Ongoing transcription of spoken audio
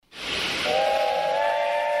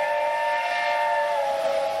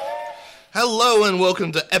Hello and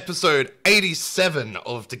welcome to episode 87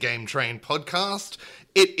 of the Game Train podcast.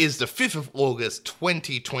 It is the 5th of August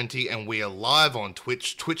 2020 and we are live on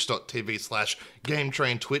Twitch,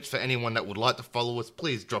 twitch.tv/GameTrainTwitch. For anyone that would like to follow us,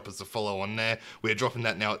 please drop us a follow on there. We're dropping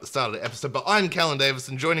that now at the start of the episode. But I'm Callan Davis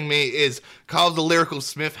and joining me is Carl the Lyrical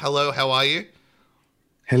Smith. Hello, how are you?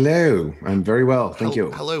 Hello, I'm very well, thank you.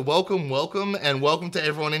 Hello, welcome, and welcome to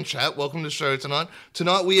everyone in chat. Welcome to the show tonight.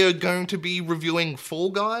 Tonight we are going to be reviewing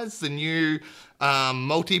Fall Guys, the new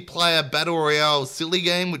multiplayer Battle Royale silly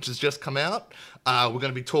game, which has just come out. We're going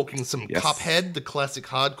to be talking some Cuphead, the classic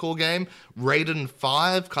hardcore game. Raiden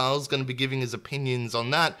 5, Carl's going to be giving his opinions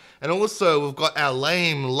on that. And also, we've got our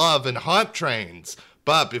lame, love, and hype trains.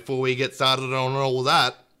 But before we get started on all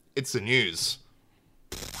that, it's the news.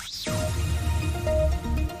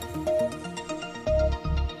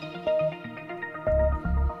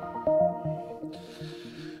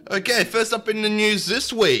 Okay, first up in the news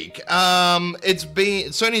this week,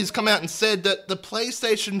 Sony's come out and said that the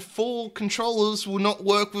PlayStation 4 controllers will not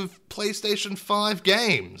work with PlayStation 5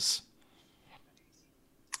 games.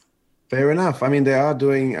 Fair enough. I mean, they are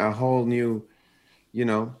doing a whole new,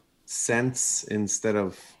 sense instead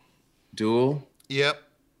of dual. Yep.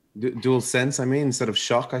 Dual sense, instead of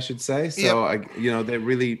shock, I should say. So, yep. They're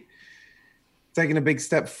really taking a big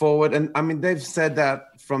step forward. And, they've said that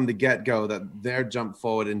from the get-go that their jump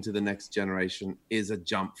forward into the next generation is a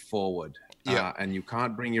jump forward. Yeah. And you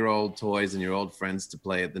can't bring your old toys and your old friends to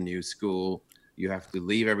play at the new school. You have to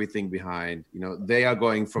leave everything behind. They are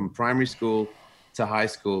going from primary school to high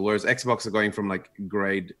school, whereas Xbox are going from like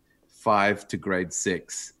grade 5 to grade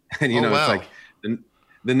 6. And, wow. It's like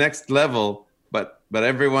the next level, but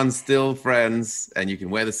everyone's still friends and you can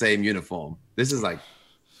wear the same uniform. This is like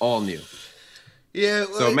all new. Yeah.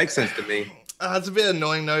 So it makes sense to me. It's a bit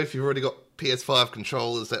annoying though if you've already got PS5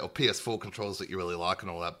 controllers or PS4 controllers that you really like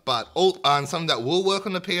and all that. But something that will work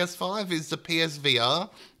on the PS5 is the PSVR.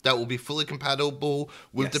 That will be fully compatible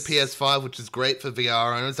with the PS5, which is great for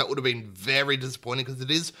VR owners. That would have been very disappointing because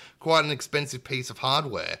it is quite an expensive piece of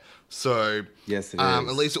hardware. So yes, it is.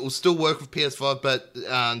 At least it will still work with PS5. But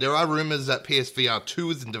there are rumors that PSVR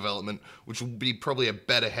 2 is in development, which will be probably a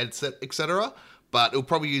better headset, etc. But it'll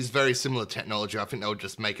probably use very similar technology. I think they'll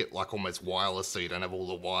just make it like almost wireless so you don't have all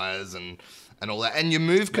the wires and all that. And your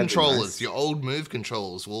Move controllers, your old Move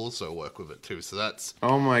controllers will also work with it too. So that's...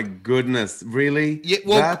 Oh my goodness. Really? Yeah,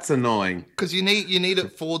 well, that's annoying. Because you need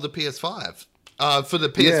it for the PS5. For the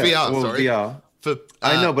PSVR, sorry. VR.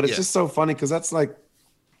 I know, but it's just so funny because that's like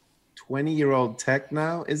 20-year-old tech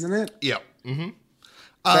now, isn't it? Yeah. Mm-hmm.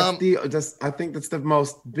 I think that's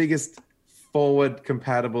the biggest forward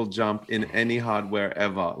compatible jump in any hardware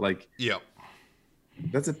ever. Like,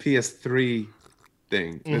 that's a PS3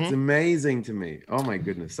 thing. That's amazing to me. Oh my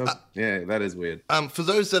goodness. So that is weird. For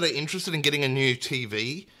those that are interested in getting a new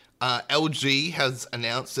TV, LG has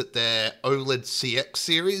announced that their OLED CX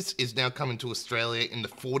series is now coming to Australia in the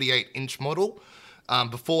 48-inch model.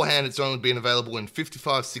 Beforehand, it's only been available in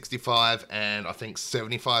 55, 65, and I think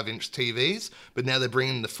 75-inch TVs. But now they're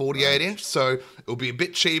bringing the 48-inch, so it'll be a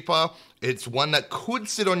bit cheaper. It's one that could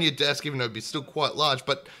sit on your desk, even though it'd be still quite large.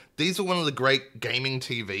 But these are one of the great gaming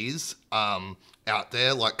TVs out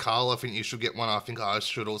there. Like Carl, I think you should get one. I think I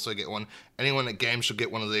should also get one. Anyone at games should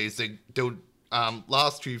get one of these. They'll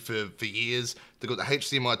last you for years. They've got the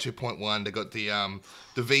HDMI 2.1. They've got the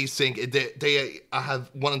V-Sync. They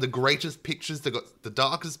have one of the greatest pictures. They've got the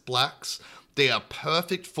darkest blacks. They are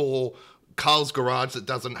perfect for Carl's garage that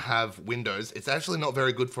doesn't have windows. It's actually not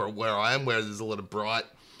very good for where I am, where there's a lot of bright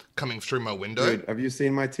coming through my window. Dude, have you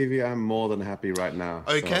seen my TV? I'm more than happy right now.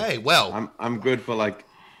 Okay, so well. I'm good for like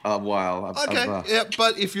a while.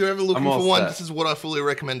 But if you're ever looking for one, this is what I fully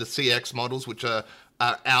recommend, the CX models, which are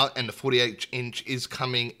out, and the 48-inch is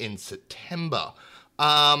coming in September.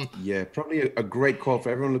 Probably a great call for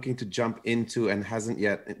everyone looking to jump into and hasn't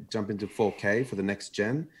yet jump into 4K for the next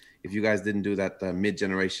gen. If you guys didn't do that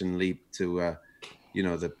mid-generation leap to,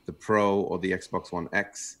 the Pro or the Xbox One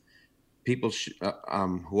X, people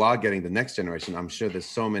who are getting the next generation, I'm sure there's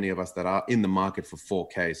so many of us that are in the market for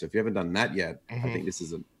 4K. So if you haven't done that yet, I think this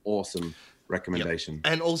is an awesome recommendation.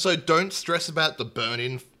 Yep. And also, don't stress about the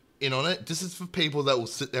burn-in on it. This is for people that will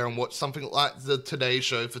sit there and watch something like the Today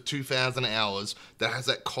Show for 2,000 hours that has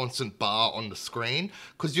that constant bar on the screen,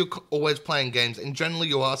 because you're always playing games, and generally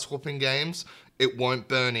you are swapping games. It won't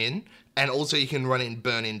burn in. And also you can run in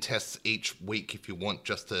burn-in tests each week if you want,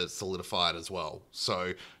 just to solidify it as well.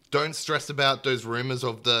 So don't stress about those rumors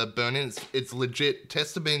of the burn-in. It's legit.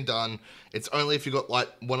 Tests have been done. It's only if you've got like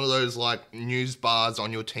one of those like news bars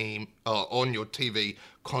on your team on your TV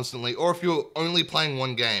constantly, or if you're only playing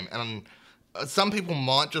one game. And Some people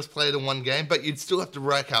might just play the one game, but you'd still have to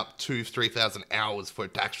rack up 2,000-3,000 hours for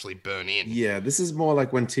it to actually burn in. Yeah, this is more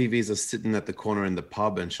like when TVs are sitting at the corner in the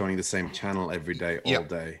pub and showing the same channel every day, all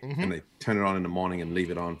day. And they turn it on in the morning and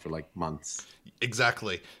leave it on for like months.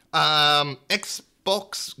 Exactly.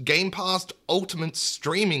 Xbox Game Pass Ultimate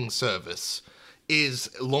Streaming Service is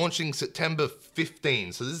launching September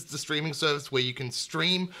 15. So this is the streaming service where you can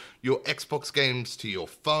stream your Xbox games to your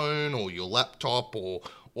phone or your laptop or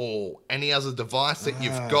any other device that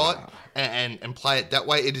you've got and play it that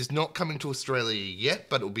way. It is not coming to Australia yet,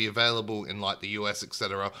 but it will be available in like the US,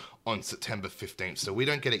 etc. on September 15th. So we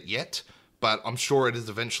don't get it yet, but I'm sure it is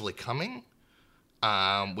eventually coming.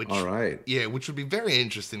 Which, all right. Yeah, which would be very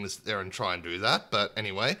interesting to sit there and try and do that. But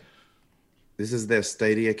anyway. This is their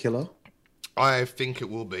Stadia killer? I think it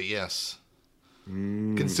will be, yes.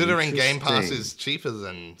 Considering Game Pass is cheaper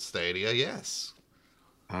than Stadia, yes.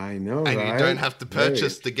 I know, and right? you don't have to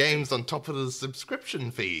purchase the games on top of the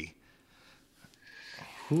subscription fee.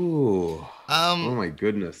 Ooh. Oh my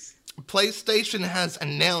goodness. PlayStation has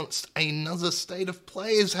announced another State of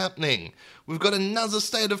Play is happening. We've got another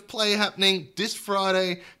State of Play happening this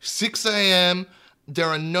Friday, 6 a.m. There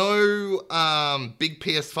are no big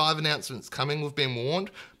PS5 announcements coming, we've been warned,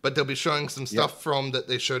 but they'll be showing some stuff from that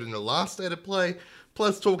they showed in the last State of Play,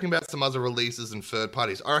 plus talking about some other releases and third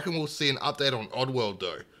parties. I reckon we'll see an update on Oddworld,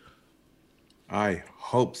 though. I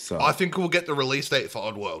hope so. I think we'll get the release date for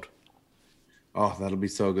Oddworld. Oh, that'll be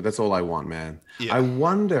so good. That's all I want, man. Yeah. I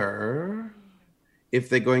wonder if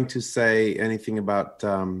they're going to say anything about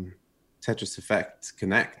Tetris Effect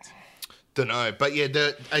Connect. Don't know. But yeah,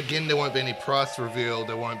 there won't be any price reveal.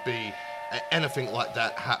 There won't be anything like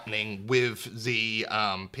that happening with the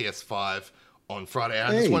PS5 on Friday.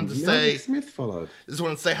 I just wanted to say, Smith followed. Just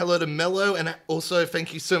wanted to say hello to Mello, and also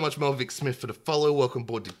thank you so much, Melvic Smith, for the follow. Welcome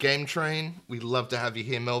aboard to Game Train. We'd love to have you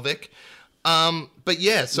here, Melvic. But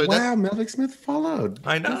yeah, so wow, Melvic Smith followed.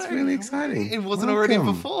 I know. That's really exciting. It wasn't already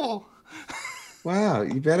before. Wow,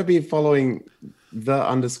 you better be following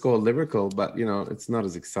 _lyrical, but you know it's not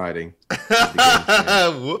as exciting.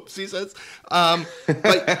 Whoops, he says.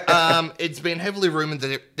 But it's been heavily rumored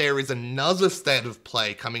that there is another State of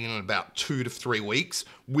Play coming in about 2 to 3 weeks,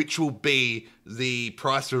 which will be the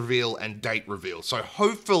price reveal and date reveal. So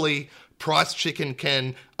hopefully, Price Chicken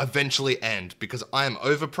can eventually end, because I am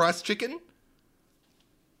over Price Chicken.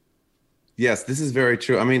 Yes, this is very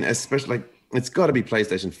true. I mean, especially like it's got to be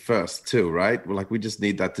PlayStation first too, right? Well, like we just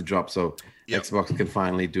need that to drop so Xbox can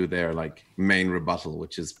finally do their like main rebuttal,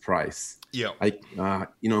 which is price. Yeah.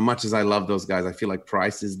 Much as I love those guys, I feel like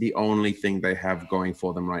price is the only thing they have going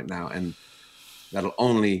for them right now, and that'll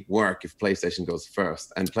only work if PlayStation goes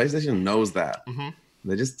first. And PlayStation knows that. Mm-hmm.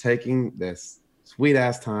 They're just taking this sweet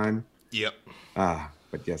ass time. Yep.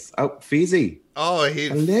 But yes. Oh, Feezy. Oh,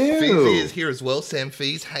 hello. Feezy is here as well. Sam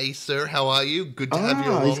Fees. Hey, sir. How are you? Good to have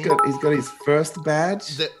you along. He's got his first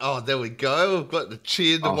badge. There we go. We've got the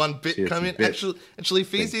cheer to 1 bit coming. Actually,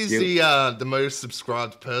 Feezy is the most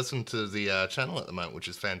subscribed person to the channel at the moment, which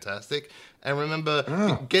is fantastic. And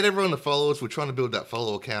remember, get everyone to follow us. We're trying to build that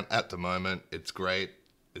follow account at the moment. It's great.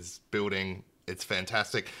 It's building. It's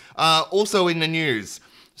fantastic. Also in the news,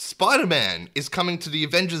 Spider-Man is coming to the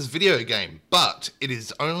Avengers video game, but it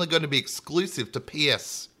is only going to be exclusive to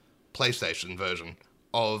PlayStation version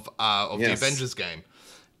of the Avengers game.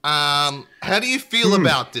 How do you feel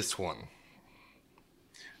about this one?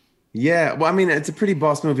 Yeah, well, I mean, it's a pretty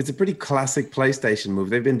boss move. It's a pretty classic PlayStation move.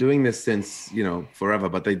 They've been doing this since, forever,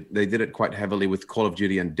 but they did it quite heavily with Call of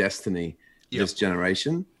Duty and Destiny this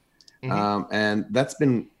generation. Mm-hmm. And that's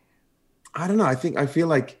been, I don't know, I feel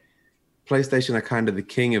like PlayStation are kind of the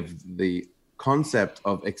king of the concept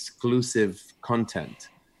of exclusive content,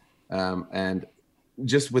 and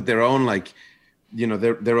just with their own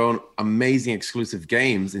their own amazing exclusive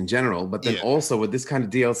games in general, but then also with this kind of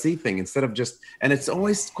DLC thing, instead of just, and it's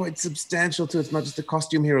always quite substantial too. It's not just a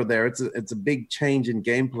costume hero there. It's a big change in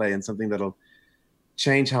gameplay and something that'll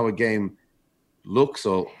change how a game looks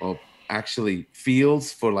or actually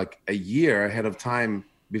feels for like a year ahead of time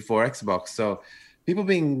before Xbox. So people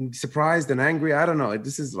being surprised and angry, I don't know.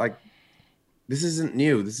 This isn't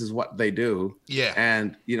new. This is what they do. Yeah.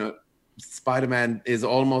 And, Spider-Man is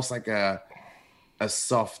almost like a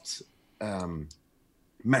soft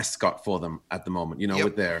mascot for them at the moment,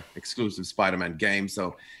 with their exclusive Spider-Man game.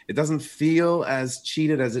 So it doesn't feel as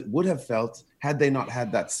cheated as it would have felt had they not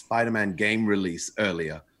had that Spider-Man game release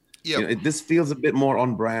earlier. Yeah. This feels a bit more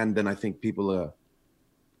on brand than I think people are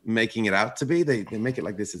making it out to be. They make it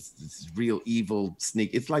like this is this real evil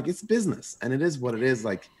sneak. It's like it's business, and it is what it is.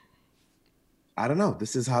 Like, I don't know.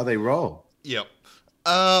 This is how they roll. Yep.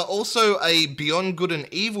 Also, a Beyond Good and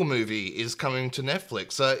Evil movie is coming to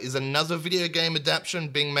Netflix. Is another video game adaptation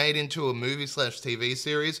being made into a movie slash TV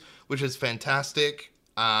series, which is fantastic.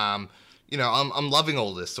 I'm loving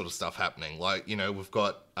all this sort of stuff happening. Like, we've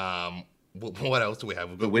got what else do we have?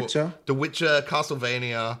 We've got The Witcher. The Witcher,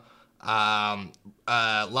 Castlevania,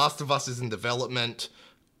 Last of Us is in development.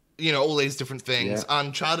 All these different things. Yeah.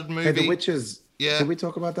 Uncharted movie. Hey, The Witcher's. Yeah. Did we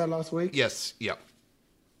talk about that last week? Yes. Yep.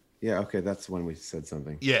 Yeah, okay, that's when we said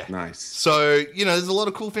something. Yeah. Nice. So, there's a lot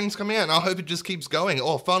of cool things coming out, and I hope it just keeps going.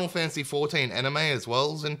 Oh, Final Fantasy 14 anime as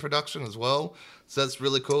well is in production as well. So that's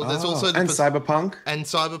really cool. There's also Cyberpunk. And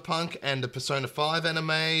Cyberpunk, and the Persona 5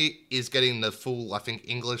 anime is getting the full, I think,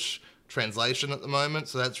 English translation at the moment.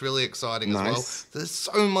 So that's really exciting as well. There's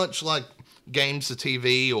so much like games to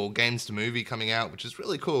TV or games to movie coming out, which is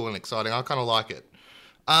really cool and exciting. I kind of like it.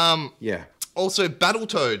 Yeah. Also,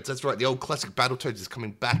 Battletoads. That's right. The old classic Battletoads is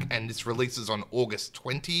coming back, and this releases on August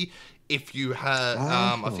 20. If you have,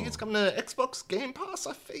 I think it's coming to Xbox Game Pass,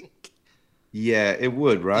 I think. Yeah, it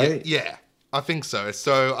would, right? Yeah, I think so.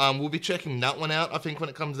 So we'll be checking that one out, I think, when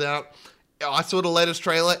it comes out. I saw the latest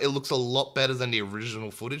trailer. It looks a lot better than the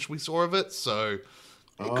original footage we saw of it, so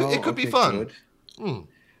it could be fun.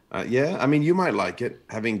 Yeah, I mean, you might like it,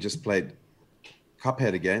 having just played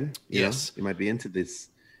Cuphead again. Yes. You might be into this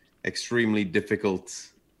extremely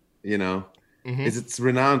difficult, it's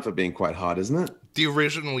renowned for being quite hard, isn't it? The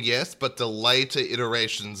original, yes, but the later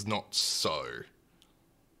iterations, not so.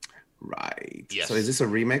 Right. Yes. So is this a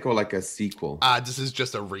remake or like a sequel? This is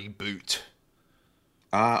just a reboot.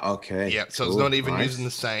 Okay. Yeah, so it's not even using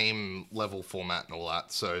the same level format and all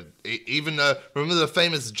that. So even remember the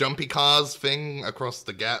famous jumpy cars thing across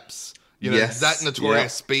the gaps? Yes. That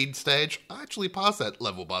notorious speed stage. I actually passed that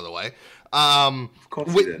level, by the way.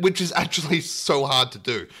 Which is actually so hard to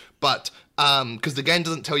do. But because the game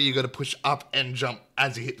doesn't tell you got to push up and jump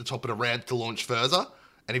as you hit the top of the ramp to launch further.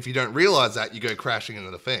 And if you don't realize that, you go crashing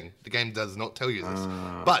into the thing. The game does not tell you this.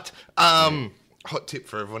 But hot tip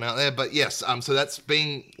for everyone out there. But yes, so that's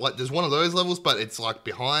being like there's one of those levels, but it's like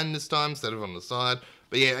behind this time instead of on the side.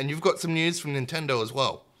 But yeah, and you've got some news from Nintendo as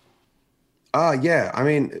well. Yeah. I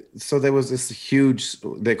mean, so there was this huge,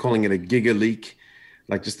 they're calling it a giga leak,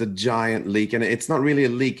 like just a giant leak. And it's not really a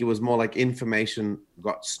leak. It was more like information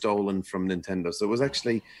got stolen from Nintendo. So it was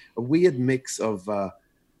actually a weird mix of,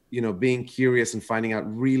 being curious and finding out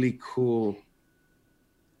really cool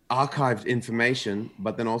archived information,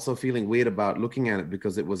 but then also feeling weird about looking at it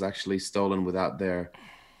because it was actually stolen without their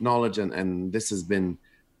knowledge. And this has been,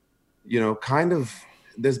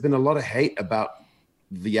 there's been a lot of hate about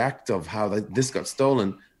the act of how this got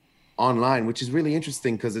stolen online, which is really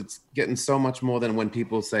interesting because it's getting so much more than when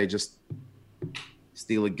people say just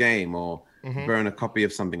steal a game or burn a copy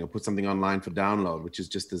of something or put something online for download, which is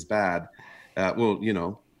just as bad.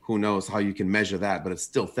 Who knows how you can measure that, but it's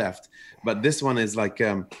still theft. But this one is like,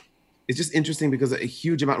 it's just interesting because a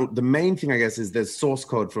huge amount, the main thing I guess is there's source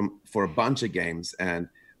code for a bunch of games. And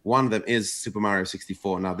one of them is Super Mario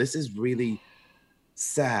 64. Now this is really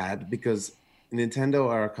sad because Nintendo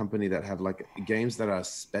are a company that have like games that are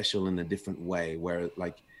special in a different way, where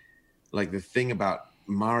like the thing about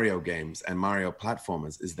Mario games and Mario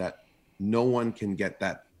platformers is that no one can get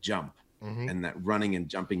that jump and that running and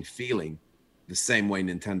jumping feeling the same way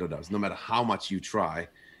Nintendo does. No matter how much you try,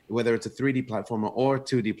 whether it's a 3D platformer or a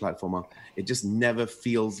 2D platformer, it just never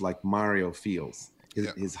feels like Mario feels.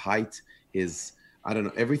 His height, I don't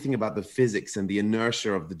know, everything about the physics and the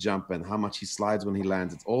inertia of the jump and how much he slides when he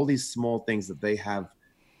lands. It's all these small things that they have,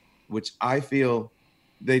 which I feel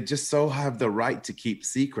they just so have the right to keep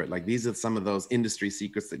secret. Like these are some of those industry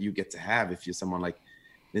secrets that you get to have if you're someone like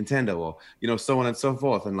Nintendo or, so on and so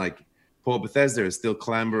forth. And like poor Bethesda is still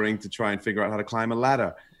clambering to try and figure out how to climb a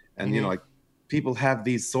ladder. And, like people have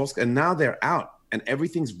these source, and now they're out and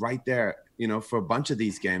everything's right there, for a bunch of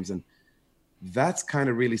these games. And that's kind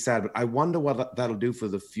of really sad, but I wonder what that'll do for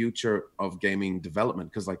the future of gaming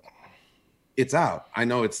development. Cause like it's out. I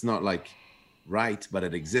know it's not like right, but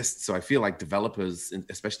it exists. So I feel like developers,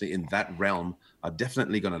 especially in that realm, are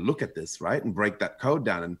definitely going to look at this, right? And break that code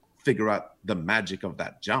down and figure out the magic of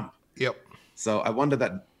that jump. Yep. So I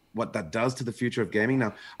wonder what that does to the future of gaming.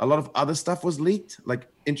 Now, a lot of other stuff was leaked, like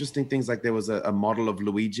interesting things. Like there was a model of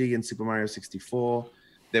Luigi in Super Mario 64.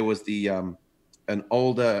 There was an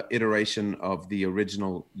older iteration of the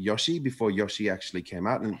original Yoshi before Yoshi actually came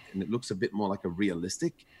out. And it looks a bit more like a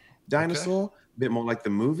realistic dinosaur, a bit more like the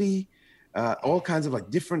movie. All kinds of like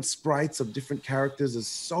different sprites of different characters. There's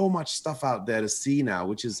so much stuff out there to see now,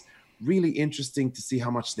 which is really interesting to see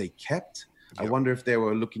how much they kept. Yep. I wonder if they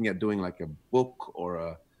were looking at doing like a book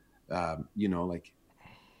or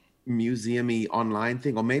museum-y online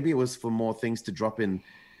thing, or maybe it was for more things to drop in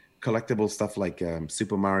collectible stuff like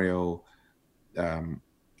Super Mario,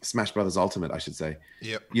 Smash Brothers Ultimate, I should say.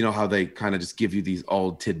 Yep. You know how they kind of just give you these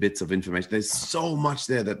old tidbits of information. There's so much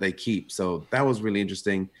there that they keep. So that was really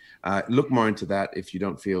interesting. Look more into that if you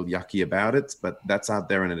don't feel yucky about it, but that's out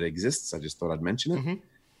there and it exists. I just thought I'd mention it.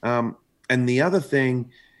 Mm-hmm. And the other thing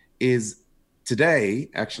is today,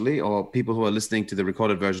 actually, or people who are listening to the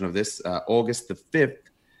recorded version of this, August the 5th,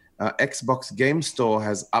 Xbox Game Store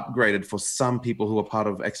has upgraded for some people who are part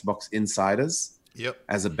of Xbox Insiders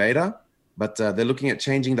as a beta. But they're looking at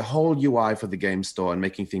changing the whole UI for the game store and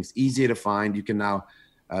making things easier to find. You can now,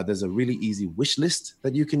 there's a really easy wish list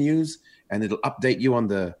that you can use, and it'll update you on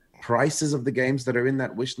the prices of the games that are in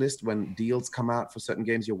that wish list when deals come out for certain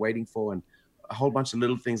games you're waiting for, and a whole bunch of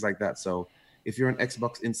little things like that. So if you're an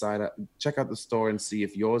Xbox Insider, check out the store and see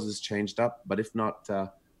if yours is changed up. But if not,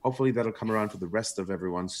 hopefully that'll come around for the rest of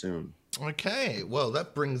everyone soon. Okay, well,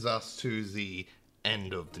 that brings us to the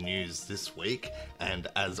end of the news this week, and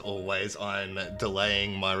as always I'm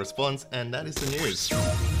delaying my response, and that is the news.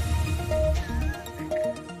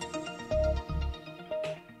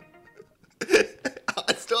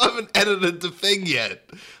 I still haven't edited the thing yet.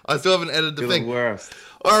 The worst.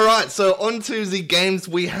 Alright, so on to the games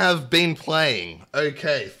we have been playing.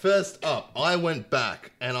 Okay, first up, I went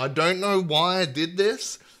back, and I don't know why I did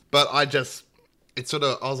this, but I was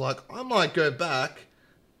like, I might go back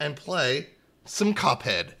and play some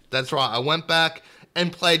Cuphead. That's right. I went back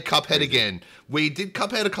and played Cuphead again. We did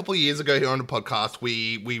Cuphead a couple of years ago here on the podcast.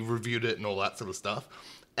 We reviewed it and all that sort of stuff.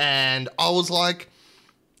 And I was like,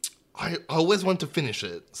 I always want to finish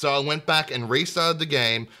it. So I went back and restarted the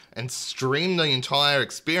game and streamed the entire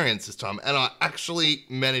experience this time. And I actually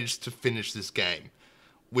managed to finish this game,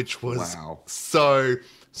 which was so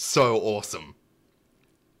awesome.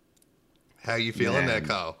 How are you feeling there,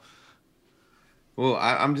 Carl? Well,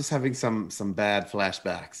 I'm just having some bad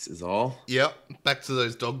flashbacks is all. Yep. Back to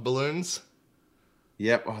those dog balloons.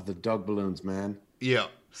 Yep. Oh, the dog balloons, man. Yep.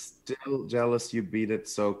 Still jealous you beat it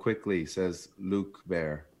so quickly, says Luca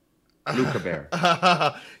Bear.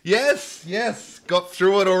 Yes. Got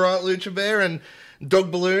through it all right, Lucha Bear. And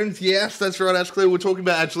dog balloons, yes, that's right. Actually, we're talking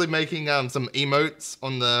about actually making some emotes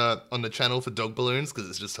on the channel for dog balloons because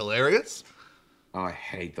it's just hilarious. Oh, I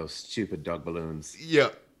hate those stupid dog balloons. Yeah.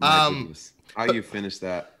 How you finished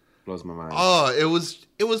that blows my mind. Oh, it was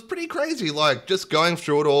pretty crazy. Like just going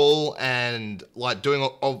through it all and like doing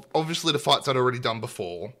obviously the fights I'd already done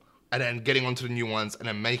before, and then getting onto the new ones and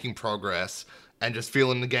then making progress and just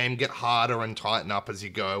feeling the game get harder and tighten up as you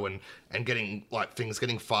go and getting like things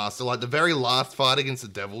getting faster. Like the very last fight against the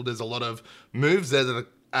devil, there's a lot of moves there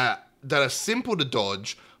that are simple to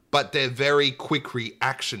dodge, but they're very quick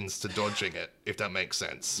reactions to dodging it, if that makes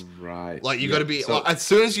sense. Right. Like, you got to be... like, as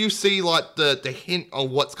soon as you see, like, the hint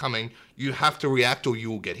of what's coming, you have to react or you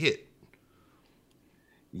will get hit.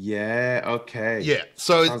 Yeah, okay. Yeah,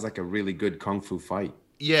 so... sounds like a really good kung fu fight.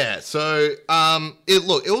 Yeah, so, it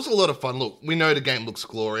was a lot of fun. Look, we know the game looks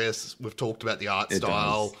glorious. We've talked about the art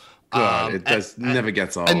style. It never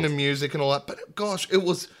gets old. And the music and all that. But, gosh, it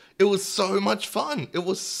was so much fun.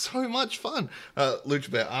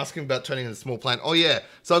 Lucha Bear asking about turning into a small plane. Oh, yeah.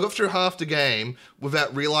 So I got through half the game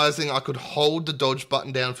without realizing I could hold the dodge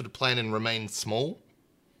button down for the plane and remain small.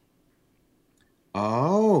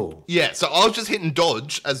 Oh. Yeah, so I was just hitting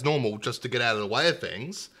dodge as normal just to get out of the way of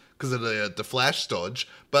things because of the flash dodge,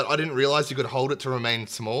 but I didn't realize you could hold it to remain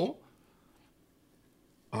small.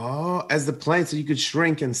 Oh, as the plane, so you could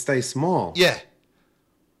shrink and stay small. Yeah.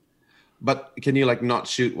 But can you like not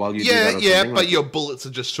shoot while you do that? Yeah, but your bullets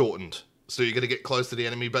are just shortened. So you're going to get close to the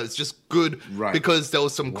enemy, but it's just good because there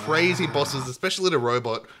was some crazy bosses, especially the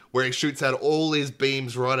robot, where he shoots out all these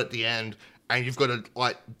beams right at the end, and you've got to,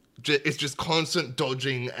 like, it's just constant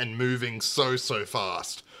dodging and moving so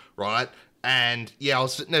fast, right? And yeah, I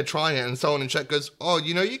was sitting there trying it, and someone in chat goes, oh,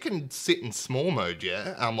 you can sit in small mode,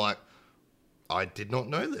 yeah? And I'm like, I did not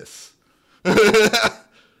know this.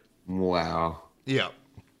 Wow. Yeah.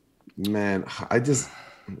 Man,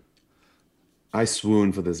 I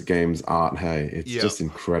swoon for this game's art. Hey, it's just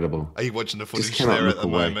incredible. Are you watching the footage there at the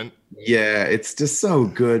moment? Yeah, it's just so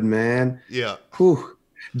good, man. Yeah. Whew.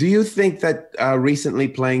 Do you think that recently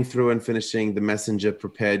playing through and finishing The Messenger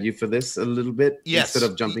prepared you for this a little bit? Yes. Instead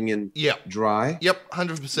of jumping in dry? Yep,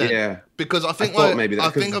 100%. Yeah. Because I think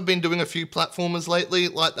I've been doing a few platformers lately,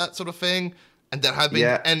 like that sort of thing, and that have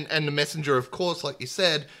been and The Messenger, of course, like you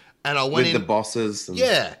said, and I went with the bosses.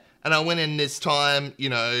 And I went in this time,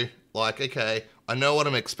 like, okay, I know what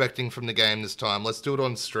I'm expecting from the game this time. Let's do it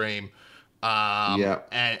on stream.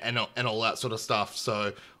 And all that sort of stuff.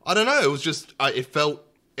 So I don't know. It was just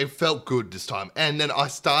it It felt good this time. And then I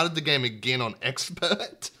started the game again on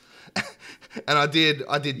expert. And I did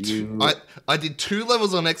I did 2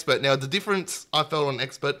 levels on expert. Now the difference I felt on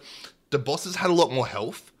expert, the bosses had a lot more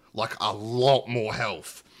health, like a lot more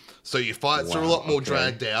health. So your fights are a lot more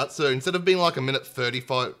dragged out. So instead of being like a minute 30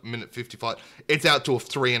 fight, minute 50 fight, it's out to a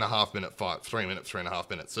 3.5 minute fight, 3 minutes, 3.5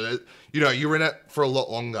 minutes. So you're in it for a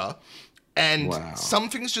lot longer, and some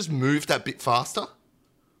things just move that bit faster.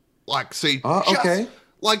 Like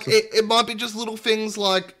like it might be just little things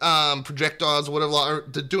like projectiles or whatever.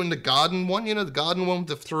 Like doing the garden one, the garden one with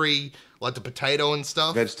the 3, like the potato and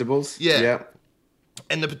stuff, vegetables. Yeah.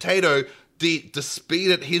 And the potato, the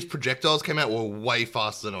speed at his projectiles came out were way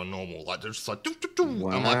faster than normal. Like they're just like, doo, doo, doo.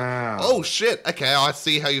 Wow. I'm like, oh shit, okay, I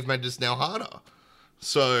see how you've made this now harder.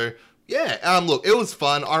 So yeah, look, it was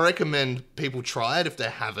fun. I recommend people try it if they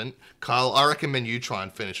haven't. Kyle, I recommend you try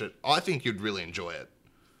and finish it. I think you'd really enjoy it.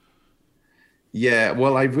 Yeah,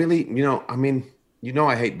 well, I really,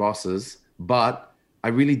 I hate bosses, but I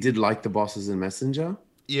really did like the bosses in Messenger.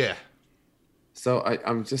 Yeah. So I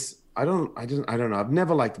don't know. I've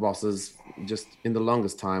never liked bosses just in the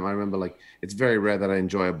longest time. I remember it's very rare that I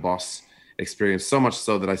enjoy a boss experience, so much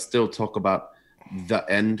so that I still talk about the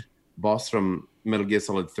end boss from Metal Gear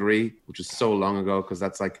Solid 3, which was so long ago, because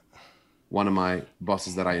that's like one of my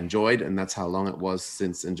bosses that I enjoyed, and that's how long it was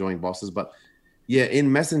since enjoying bosses. But yeah,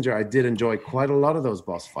 in Messenger, I did enjoy quite a lot of those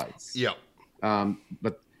boss fights. Yeah.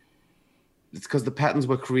 But it's because the patterns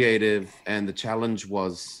were creative and the challenge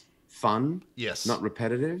was fun. Yes. Not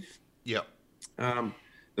repetitive. Yeah. There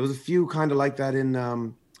was a few kind of like that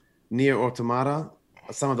in Nier Automata.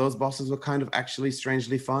 Some of those bosses were kind of actually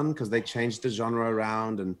strangely fun because they changed the genre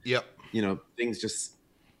around and, things just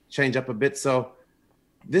change up a bit. So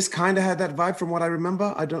this kind of had that vibe from what I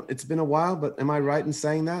remember. It's been a while, but am I right in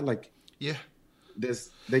saying that? Yeah.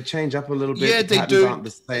 They change up a little bit. Yeah, the they do. Aren't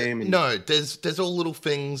the same. No, there's all little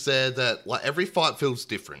things there that like every fight feels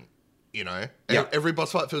different. Every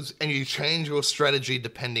boss fight feels, and you change your strategy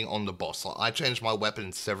depending on the boss. Like I changed my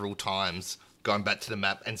weapon several times, going back to the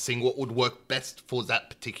map and seeing what would work best for that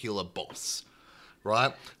particular boss.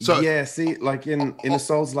 Right. So yeah, see, like in a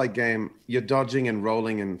Souls-like game, you're dodging and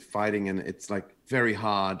rolling and fighting, and it's like very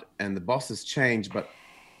hard, and the bosses change, but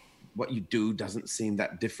what you do doesn't seem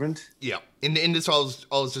that different. Yeah. In this, I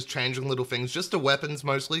was just changing little things, just the weapons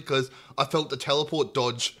mostly, because I felt the teleport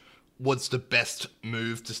dodge was the best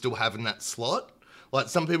move to still have in that slot. Like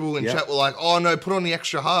some people in chat were like, "Oh no, put on the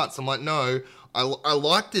extra hearts." I'm like, "No, I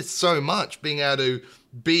like this so much, being able to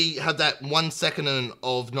have that 1 second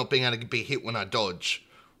of not being able to be hit when I dodge."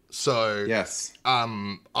 So yes,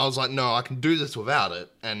 I was like, "No, I can do this without it,"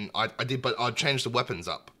 and I did, but I'd change the weapons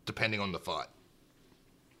up depending on the fight.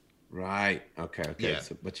 Right. Okay. Yeah.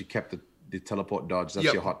 So, but you kept the teleport dodge.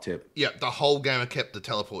 That's your hot tip. Yeah. The whole game I kept the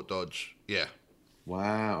teleport dodge. Yeah.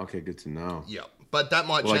 Wow. Okay. Good to know. Yeah. But that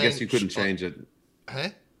might change. I guess you couldn't change it. Huh?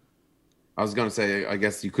 I was going to say, I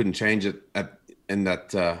guess you couldn't change it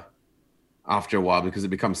after a while because it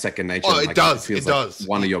becomes second nature. Oh, it does. It does.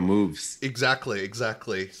 One of your moves. Exactly.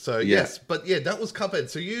 So yes. But yeah, that was Cuphead.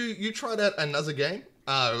 So you tried out another game,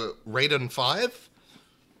 Raiden 5?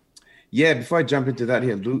 Yeah, before I jump into that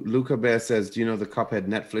here, Luca Bear says, do you know the Cuphead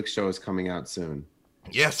Netflix show is coming out soon?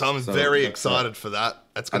 Yes, I'm very excited for that.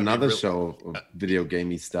 That's another show of video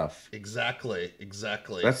gamey stuff. Exactly.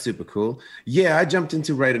 That's super cool. Yeah, I jumped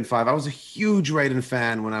into Raiden 5. I was a huge Raiden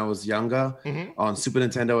fan when I was younger on Super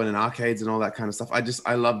Nintendo and in arcades and all that kind of stuff.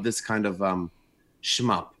 I love this kind of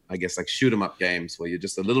shmup, I guess, like shoot 'em up games where you're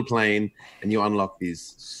just a little plane and you unlock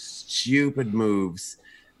these stupid moves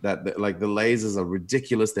that like the lasers are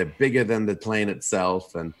ridiculous. They're bigger than the plane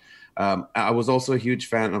itself. And I was also a huge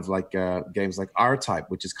fan of like games like R-Type,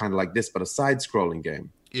 which is kind of like this, but a side-scrolling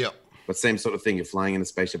game. Yeah. But same sort of thing. You're flying in a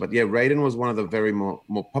spaceship. But yeah, Raiden was one of the very more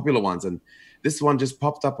popular ones. And this one just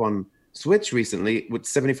popped up on Switch recently with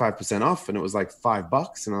 75% off. And it was like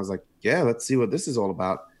 $5. And I was like, yeah, let's see what this is all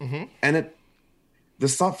about. And the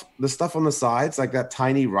stuff on the sides, like that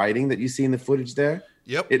tiny writing that you see in the footage there.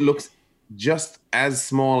 Yep. It looks just as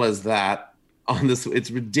small as that on this.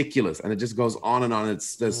 It's ridiculous, and it just goes on and on.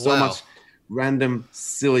 There's so much random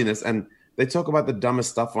silliness, and they talk about the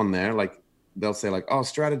dumbest stuff on there. Like they'll say like, "Oh,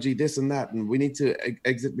 strategy, this and that, and we need to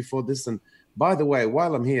exit before this." And by the way,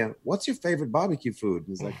 while I'm here, what's your favorite barbecue food? And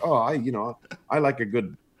he's like, "Oh, I like a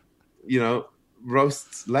good,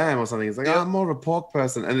 roast lamb or something." It's like, I'm more of a pork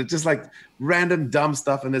person, and it's just like random dumb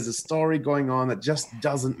stuff. And there's a story going on that just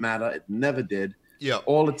doesn't matter. It never did. Yeah.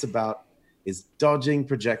 All it's about is dodging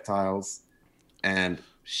projectiles and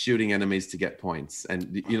shooting enemies to get points,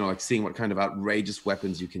 and like seeing what kind of outrageous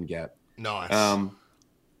weapons you can get. Nice.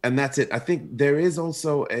 and that's it. I think there is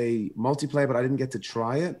also a multiplayer, but I didn't get to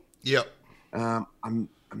try it. Yep. I'm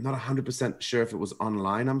not 100% sure if it was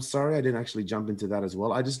online. I'm sorry, I didn't actually jump into that as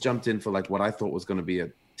well. I just jumped in for like what I thought was going to be a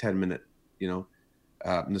 10-minute,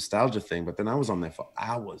 nostalgia thing. But then I was on there for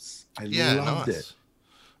hours. I loved it.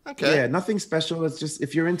 Okay. Yeah, nothing special. It's just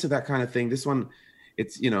if you're into that kind of thing, this one,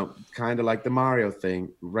 it's kind of like the Mario thing.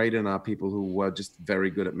 Raiden are people who were just very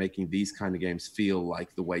good at making these kind of games feel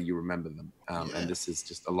like the way you remember them. And this is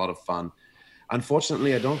just a lot of fun.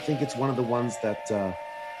 Unfortunately, I don't think it's one of the ones that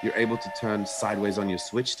you're able to turn sideways on your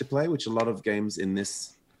Switch to play, which a lot of games in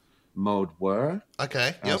this mode were.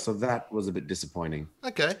 Okay. Yep. So that was a bit disappointing.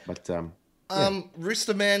 Okay. But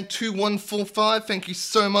Roosterman2145, thank you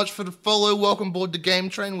so much for the follow. Welcome aboard the Game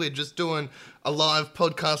Train. We're just doing a live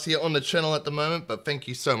podcast here on the channel at the moment, but thank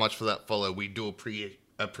you so much for that follow. We do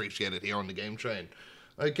appreciate it here on the Game Train.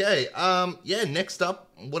 Okay, next up,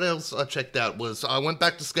 what else I checked out was I went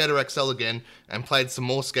back to Skater XL again and played some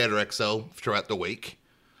more Skater XL throughout the week.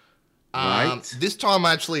 Right. This time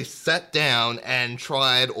I actually sat down and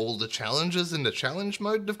tried all the challenges in the challenge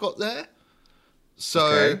mode they've got there.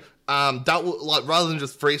 So, that was like, rather than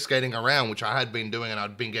just free skating around, which I had been doing and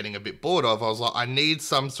I'd been getting a bit bored of, I was like, I need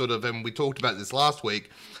some sort of, and we talked about this last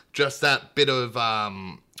week, just that bit of,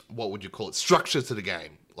 what would you call it, structure to the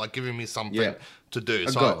game, like giving me something to do.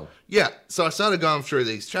 So I started going through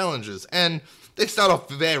these challenges, and they start off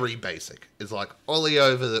very basic. It's like ollie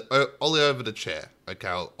over the chair. Okay,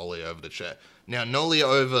 I'll ollie over the chair. Now nollie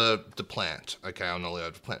over the plant. Okay, I'll nollie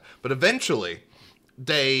over the plant. But eventually,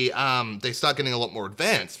 they start getting a lot more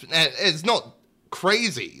advanced. And it's not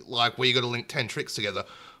crazy, like where you got to link 10 tricks together,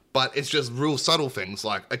 but it's just real subtle things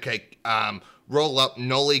like, okay, roll up,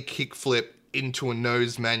 nollie, kickflip into a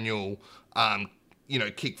nose manual,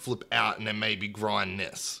 kickflip out, and then maybe grind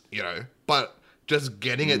this, But just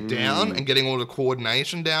getting it down and getting all the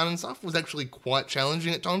coordination down and stuff was actually quite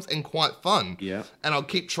challenging at times and quite fun. Yeah. And I'll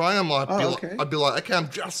keep trying. I'd be like, okay, I'm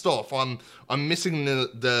just off. I'm missing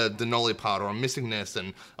the nollie part, or I'm missing this,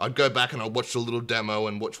 and I'd go back and I'd watch the little demo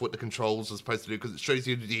and watch what the controls are supposed to do, because it shows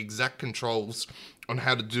you the exact controls on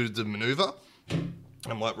how to do the maneuver.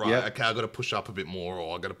 I'm like, right, okay, I got to push up a bit more,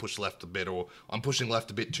 or I got to push left a bit, or I'm pushing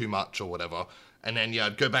left a bit too much, or whatever. And then,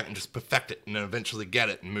 I'd go back and just perfect it and then eventually get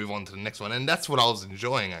it and move on to the next one. And that's what I was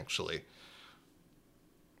enjoying, actually.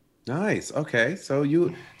 Nice. Okay. So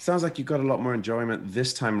sounds like you got a lot more enjoyment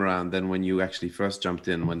this time around than when you actually first jumped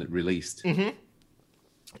in when it released. Mm-hmm.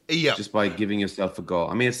 Yeah. Just by giving yourself a goal.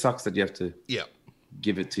 I mean, it sucks that you have to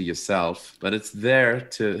give it to yourself, but it's there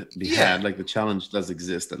to be had. Like, the challenge does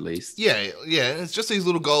exist, at least. Yeah. It's just these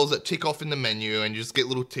little goals that tick off in the menu, and you just get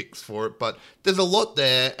little ticks for it. But there's a lot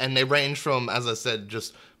there, and they range from, as I said,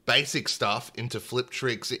 just basic stuff into flip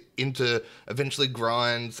tricks, into eventually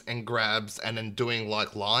grinds and grabs, and then doing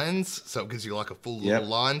like lines. So it gives you like a full little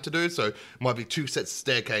line to do. So it might be 2 sets of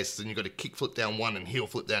staircases, and you've got to kick flip down one and heel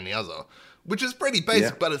flip down the other, which is pretty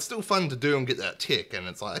basic, but it's still fun to do and get that tick. And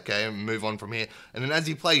it's like, okay, move on from here. And then as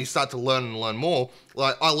you play, you start to learn and learn more.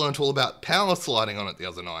 Like, I learned all about power sliding on it the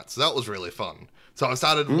other night, so that was really fun. So I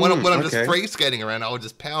started, when I'm just free skating around, I would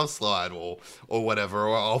just power slide or whatever,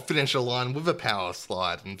 or I'll finish a line with a power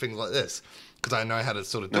slide and things like this, because I know how to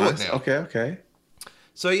sort of do it now. Okay.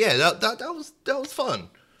 So yeah, that was fun.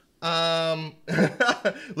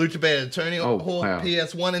 Lucha Bear and Tony Hawk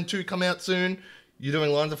PS1 and 2 come out soon. You're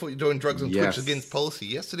doing lines. I thought you're doing drugs on Twitch against policy.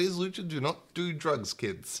 Yes, it is, Lucha. Do not do drugs,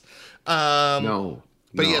 kids. No,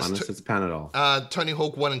 unless it's Panadol. Tony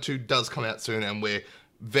Hawk 1 and 2 does come out soon, and we're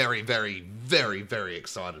very, very, very, very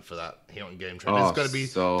excited for that here on Game Train. There's going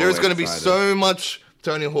to be so much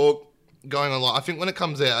Tony Hawk going on. I think when it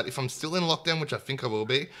comes out, if I'm still in lockdown, which I think I will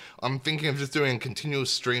be, I'm thinking of just doing a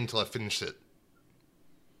continuous stream till I finish it.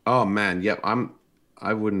 Oh man, yep.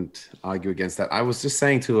 I wouldn't argue against that. I was just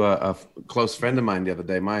saying to a close friend of mine the other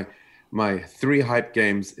day, my 3 hype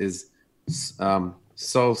games is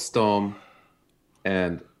Soulstorm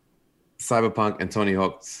and Cyberpunk and Tony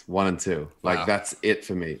Hawk's 1 and 2. Like, that's it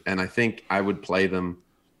for me. And I think I would play them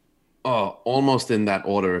almost in that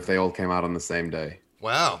order if they all came out on the same day.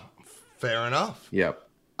 Wow. Fair enough. Yep.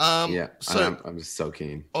 So I'm just so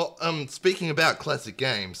keen. Speaking about classic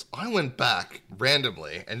games, I went back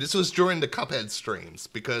randomly, and this was during the Cuphead streams,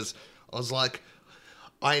 because I was like,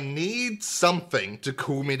 I need something to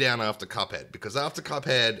cool me down after Cuphead, because after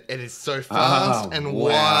Cuphead, it is so fast and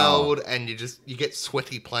wild, and you get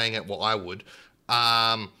sweaty playing it. Well, I would.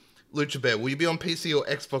 Lucha Bear, will you be on PC or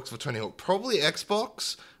Xbox for Tony Hawk? Probably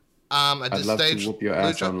Xbox. At this stage, to whoop your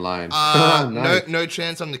ass online. Nice. No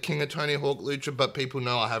chance I'm the king of Tony Hawk, Lucha, but people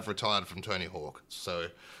know I have retired from Tony Hawk. So,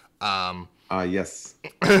 Yes.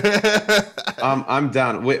 I'm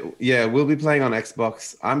down. We'll be playing on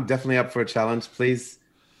Xbox. I'm definitely up for a challenge. Please,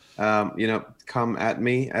 come at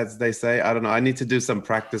me, as they say. I don't know. I need to do some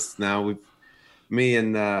practice now. Me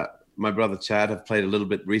and my brother Chad have played a little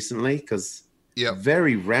bit recently because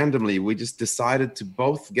very randomly we just decided to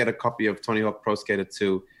both get a copy of Tony Hawk Pro Skater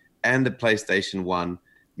 2 and the PlayStation 1,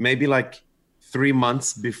 maybe like 3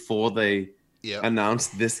 months before they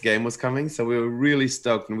announced this game was coming. So we were really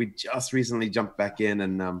stoked, and we just recently jumped back in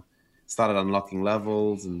and started unlocking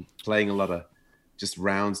levels and playing a lot of just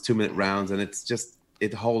rounds, 2-minute rounds, and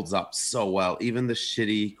it holds up so well. Even the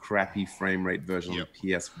shitty, crappy frame rate version of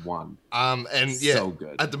PS1. So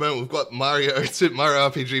good. At the moment we've got Super Mario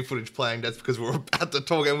RPG footage playing. That's because we're about to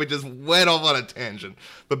talk and we just went off on a tangent.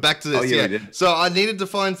 But back to this. We did. So I needed to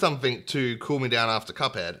find something to cool me down after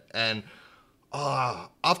Cuphead, and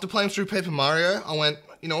after playing through Paper Mario, I went,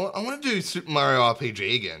 you know what? I want to do Super Mario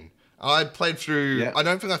RPG again. I played through. I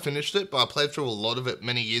don't think I finished it, but I played through a lot of it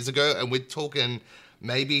many years ago, and we're talking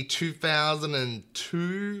maybe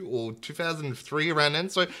 2002 or 2003 around then.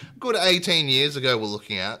 So good 18 years ago we're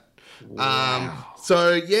looking at. Wow.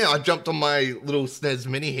 I jumped on my little SNES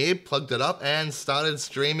Mini here, plugged it up, and started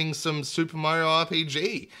streaming some Super Mario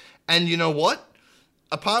RPG. And you know what?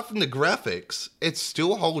 Apart from the graphics, it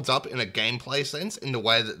still holds up in a gameplay sense in the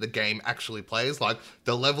way that the game actually plays. Like,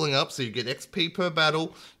 the leveling up, so you get XP per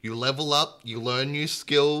battle, you level up, you learn new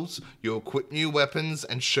skills, you equip new weapons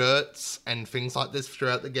and shirts and things like this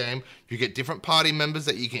throughout the game. You get different party members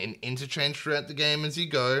that you can interchange throughout the game as you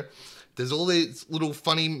go. There's all these little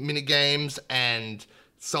funny mini games and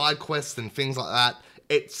side quests and things like that.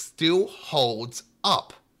 It still holds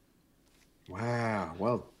up. Wow,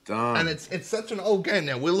 well done. And it's such an old game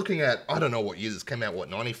now. We're looking at, I don't know what year this came out,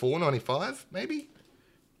 94, 95, maybe?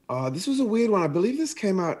 This was a weird one. I believe this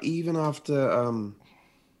came out even after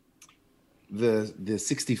the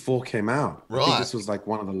 64 came out. Right. I think this was like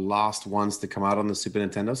one of the last ones to come out on the Super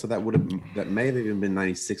Nintendo. So that may have even been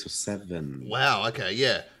 96 or 7. Wow, okay,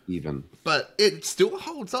 yeah. Even. But it still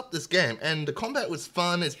holds up, this game. And the combat was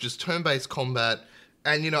fun. It's just turn-based combat.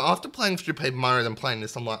 And, after playing through Paper Mario and playing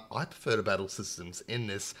this, I'm like, I prefer the battle systems in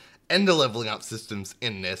this and the leveling up systems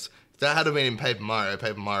in this. If that had been in Paper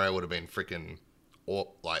Mario would have been freaking,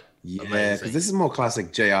 amazing. Because this is more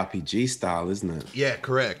classic JRPG style, isn't it? Yeah,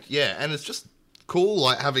 correct. Yeah, and it's just cool,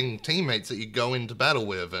 like, having teammates that you go into battle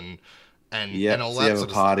with and all that so you have sort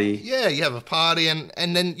a party. Yeah, you have a party, and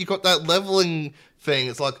then you got that leveling thing.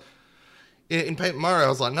 It's like, in Paper Mario, I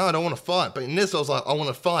was like, no, I don't want to fight. But in this, I was like, I want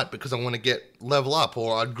to fight because I want to level up.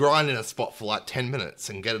 Or I'd grind in a spot for like 10 minutes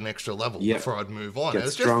and get an extra level before I'd move on. Get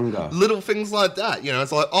it's stronger. Just little things like that.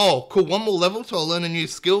 It's like, oh, cool, one more level till I learn a new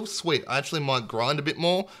skill. Sweet. I actually might grind a bit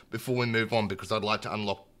more before we move on because I'd like to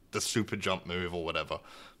unlock the super jump move or whatever.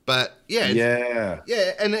 But yeah.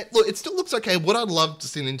 And it still looks okay. What I'd love to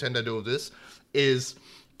see Nintendo do with this is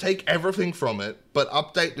take everything from it, but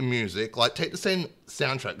update the music. Like, take the same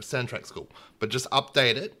soundtrack. The soundtrack's cool, but just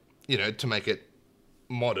update it, to make it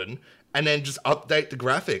modern, and then just update the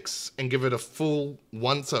graphics and give it a full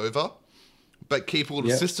once-over, but keep all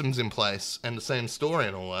the systems in place and the same story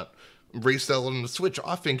and all that. Resell it on the Switch.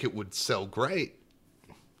 I think it would sell great.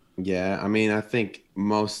 Yeah, I mean, I think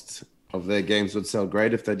most of their games would sell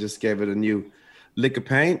great if they just gave it a new lick of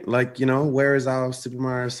paint. Like, where is our Super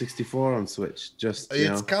Mario 64 on Switch?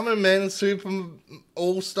 It's coming, man. Super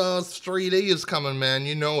All-Stars 3D is coming, man.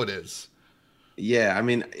 You know it is. Yeah, I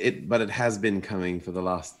mean, but it has been coming for the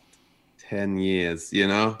last 10 years,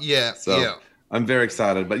 Yeah, so I'm very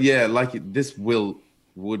excited. But yeah, this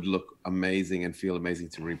would look amazing and feel amazing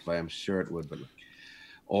to replay. I'm sure it would, but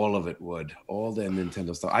all of it would. All the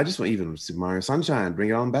Nintendo stuff. I just want even Super Mario Sunshine. Bring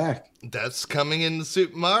it on back. That's coming in the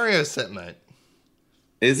Super Mario set, mate.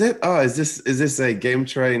 Is it? Oh, is this a Game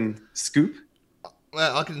Train scoop?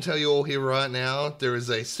 Well, I can tell you all here right now, there is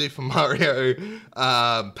a Super Mario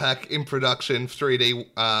pack in production,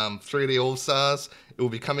 3D All-Stars. It will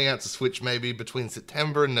be coming out to Switch maybe between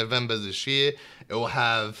September and November this year. It will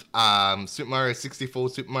have Super Mario 64,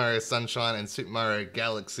 Super Mario Sunshine, and Super Mario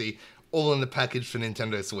Galaxy all in the package for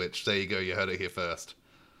Nintendo Switch. There you go, you heard it here first.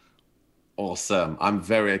 Awesome. I'm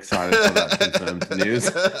very excited for that confirmed news.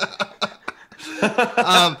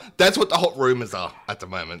 That's what the hot rumors are at the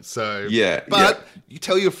moment. So you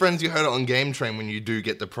tell your friends you heard it on Game Train when you do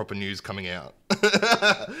get the proper news coming out.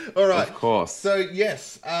 All right, of course. So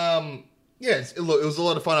yes, look, it was a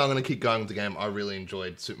lot of fun. I'm going to keep going with the game. I really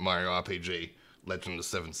enjoyed Super Mario RPG Legend of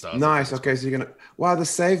 7 Stars. Nice. Okay, so you're gonna. Wow, the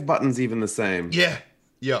save button's even the same. Yeah.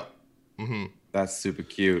 Mm-hmm. That's super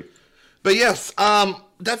cute. But yes,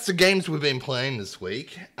 that's the games we've been playing this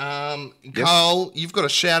week. Carl, you've got a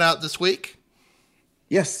shout out this week.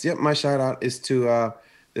 Yes, yep. My shout out is to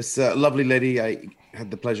this lovely lady I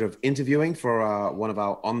had the pleasure of interviewing for one of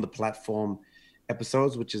our on the platform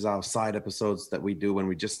episodes, which is our side episodes that we do when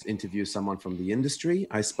we just interview someone from the industry.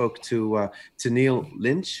 I spoke to Neil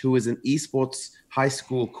Lynch, who is an esports high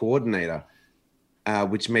school coordinator,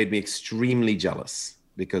 which made me extremely jealous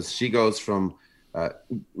because she goes from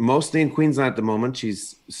mostly in Queensland at the moment.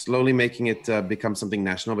 She's slowly making it become something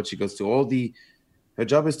national, but she goes to her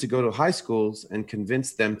job is to go to high schools and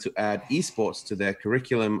convince them to add esports to their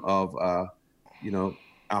curriculum of,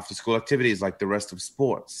 after school activities like the rest of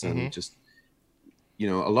sports. And just, a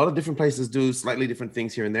lot of different places do slightly different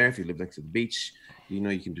things here and there. If you live next to the beach, you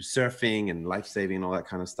can do surfing and life saving and all that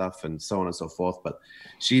kind of stuff and so on and so forth. But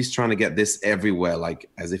she's trying to get this everywhere, like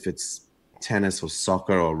as if it's tennis or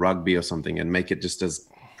soccer or rugby or something, and make it just as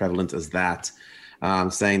prevalent as that.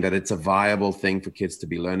 Saying that it's a viable thing for kids to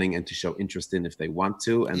be learning and to show interest in if they want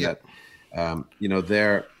to, and that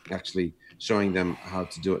they're actually showing them how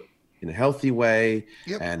to do it in a healthy way.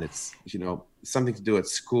 And it's something to do at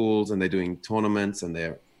schools, and they're doing tournaments, and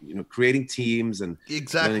they're creating teams and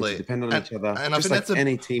learning to depend on each other. And I think that's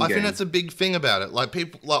any team. I think that's a big thing about it. Like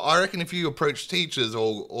people, I reckon if you approach teachers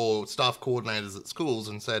or staff coordinators at schools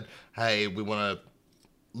and said, "Hey, we want to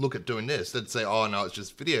look at doing this," they'd say, "Oh no, it's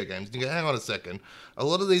just video games." And you go, "Hang on a second. A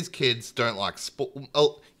lot of these kids don't like sport.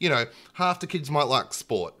 Half the kids might like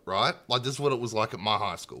sport, right? Like this is what it was like at my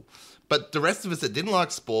high school. But the rest of us that didn't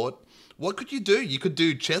like sport, what could you do? You could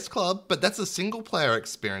do chess club, but that's a single player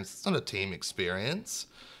experience. It's not a team experience."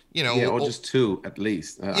 Or just two at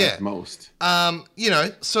least, at most.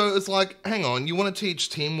 So it's like, hang on, you want to teach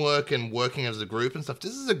teamwork and working as a group and stuff.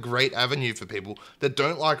 This is a great avenue for people that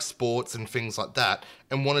don't like sports and things like that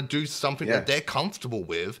and want to do something that they're comfortable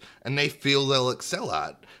with and they feel they'll excel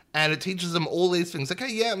at. And it teaches them all these things. Okay,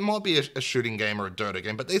 it might be a shooting game or a Dota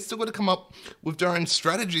game, but they still got to come up with their own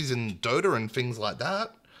strategies in Dota and things like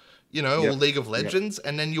that, or League of Legends.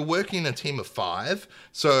 And then you're working in a team of 5.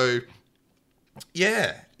 So...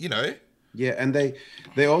 Yeah, and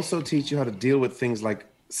they also teach you how to deal with things like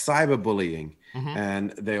cyberbullying,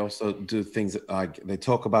 and they also do things like they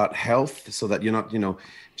talk about health, so that you're not,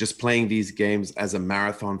 just playing these games as a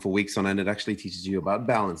marathon for weeks on end. It actually teaches you about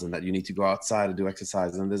balance and that you need to go outside and do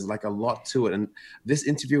exercise. And there's like a lot to it. And this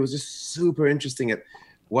interview was just super interesting at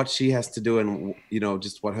what she has to do and,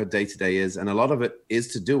 just what her day-to-day is. And a lot of it is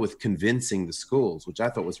to do with convincing the schools, which I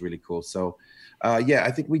thought was really cool. So, I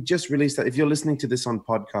think we just released that. If you're listening to this on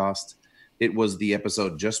podcast, it was the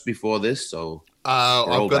episode just before this. So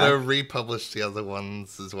I've got to republish the other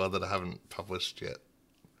ones as well that I haven't published yet.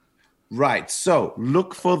 Right. So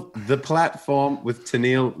look for The Platform with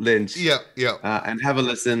Tennille Lynch. Yeah. And have a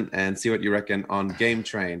listen and see what you reckon on Game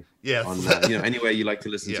Train. Yes. On anywhere you like to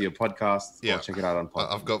listen to your podcasts. Yeah. Or check it out on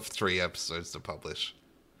podcast. I've got 3 episodes to publish.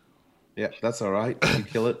 Yeah, that's all right. You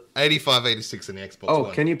kill it. 85, 86 in the Xbox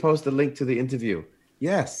One. Can you post a link to the interview?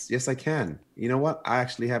 Yes, I can. You know what? I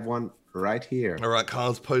actually have one right here. All right,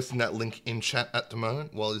 Carl's posting that link in chat at the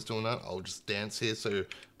moment. While he's doing that, I'll just dance here so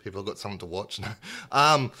people have got something to watch.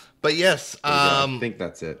 But yes. I think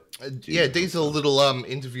that's it. These are little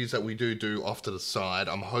interviews that we do off to the side.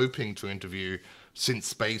 I'm hoping to interview Synth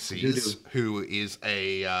Spacies, who is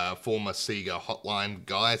a former Sega hotline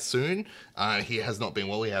guy soon. He has not been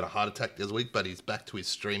well. He had a heart attack this week, but he's back to his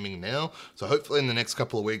streaming now. So hopefully in the next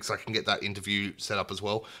couple of weeks, I can get that interview set up as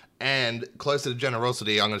well. And closer to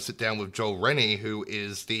Generosity, I'm going to sit down with Joel Rennie, who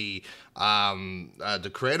is the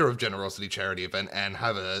creator of Generosity charity event, and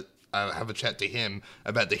have a chat to him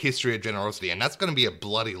about the history of Generosity. And that's going to be a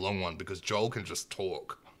bloody long one because Joel can just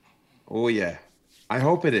talk. Oh, yeah. I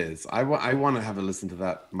hope it is. I want to have a listen to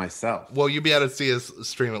that myself. Well, you'll be able to see us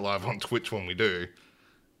stream it live on Twitch when we do.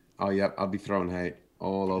 Oh, yeah. I'll be throwing hate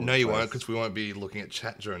all over. No, you won't, because we won't be looking at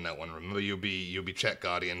chat during that one. Remember, you'll be chat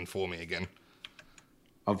guardian for me again.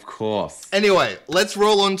 Of course. Anyway, let's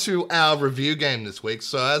roll on to our review game this week.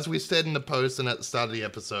 So as we said in the post and at the start of the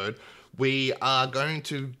episode, we are going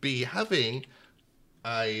to be having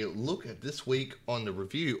a look at this week on the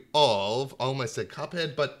review of, I almost said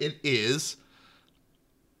Cuphead, but it is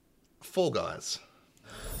Fall Guys.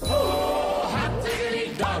 Oh, hot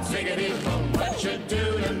diggity, dog diggity, boom, what you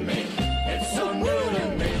do to me? It's so new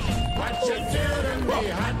to me. What you do to me?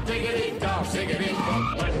 Hot diggity, dog diggity,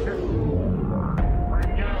 boom, what you do?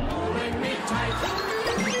 When you're holding me tight.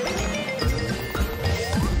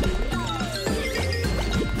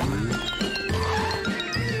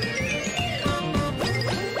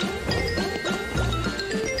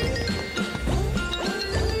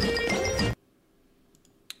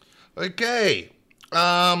 Okay,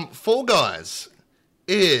 Fall Guys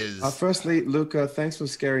is... Firstly, Luca, thanks for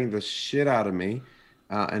scaring the shit out of me.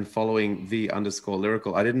 and following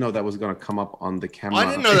V_lyrical. I didn't know that was going to come up on the camera. I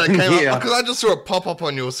didn't know that came Yeah. up because I just saw it pop up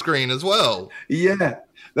on your screen as well. Yeah,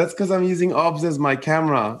 that's because I'm using OBS as my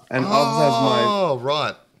camera, and OBS has my Oh,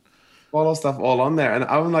 right. follow stuff all on there. And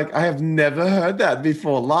I'm like, I have never heard that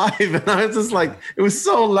before live. And I was just like, it was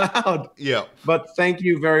so loud. Yeah. But thank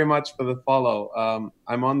you very much for the follow.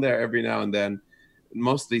 I'm on there every now and then,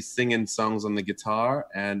 mostly singing songs on the guitar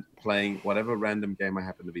and playing whatever random game I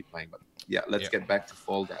happen to be playing. But yeah, let's get back to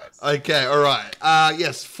Fall Guys. Okay, all right.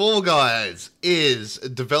 Yes, Fall Guys is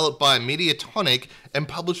developed by Mediatonic and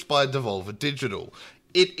published by Devolver Digital.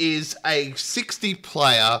 It is a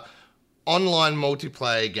 60-player online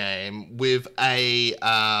multiplayer game with a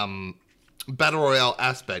battle royale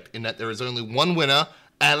aspect in that there is only one winner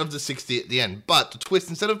out of the 60 at the end. But the twist,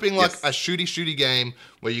 instead of being like a shooty game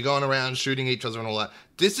where you're going around shooting each other and all that,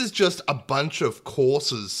 this is just a bunch of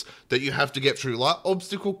courses that you have to get through, like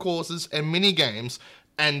obstacle courses and mini games.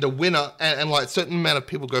 And the winner, and like a certain amount of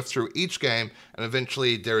people go through each game, and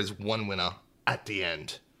eventually there is one winner at the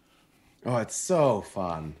end. Oh, it's so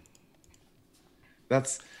fun.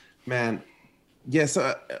 That's, man. Yeah,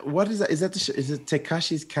 so what is that? Is it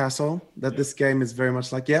Tekashi's Castle that this game is very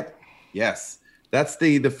much like? Yep. Yes. That's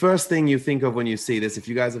the first thing you think of when you see this. If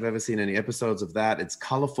you guys have ever seen any episodes of that, it's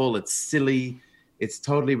colorful, it's silly, it's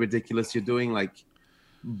totally ridiculous. You're doing like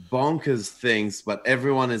bonkers things, but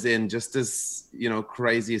everyone is in just as,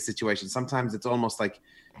 crazy a situation. Sometimes it's almost like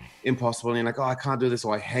impossible. And you're like, oh, I can't do this,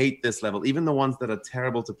 or I hate this level. Even the ones that are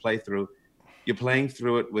terrible to play through, you're playing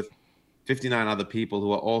through it with 59 other people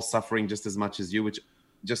who are all suffering just as much as you, which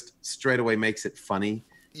just straight away makes it funny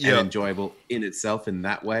and enjoyable in itself in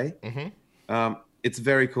that way. Mm-hmm. It's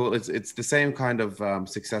very cool. It's the same kind of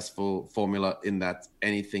successful formula in that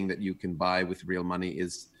anything that you can buy with real money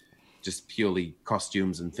is just purely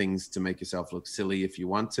costumes and things to make yourself look silly if you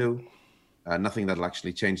want to. Nothing that'll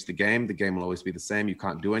actually change the game. The game will always be the same. You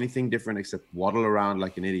can't do anything different except waddle around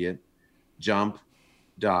like an idiot, jump,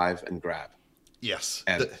 dive, and grab. Yes.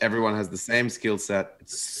 And everyone has the same skill set.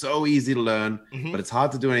 It's so easy to learn, but it's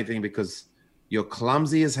hard to do anything because you're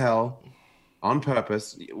clumsy as hell on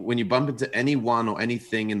purpose. When you bump into anyone or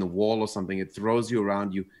anything in the wall or something, it throws you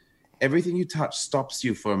around. Everything you touch stops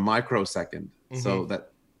you for a microsecond, so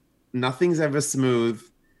that nothing's ever smooth.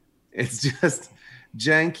 It's just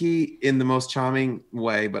janky in the most charming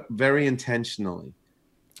way, but very intentionally.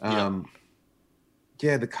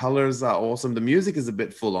 Yeah, the colors are awesome. The music is a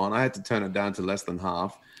bit full on. I had to turn it down to less than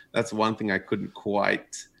half. That's one thing I couldn't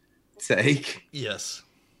quite take. Yes.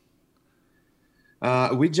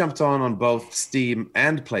 We jumped on both Steam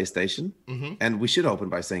and PlayStation, and we should open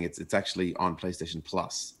by saying it's actually on PlayStation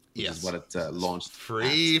Plus, which is what it launched.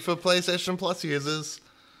 Free for PlayStation Plus users.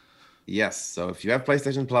 Yes, so if you have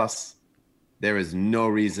PlayStation Plus, there is no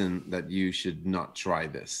reason that you should not try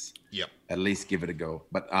this. Yep. At least give it a go.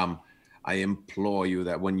 But I implore you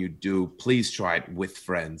that when you do, please try it with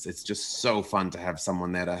friends. It's just so fun to have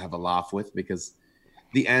someone there to have a laugh with, because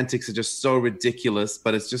the antics are just so ridiculous,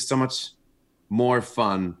 but it's just so much more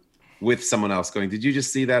fun with someone else going, did you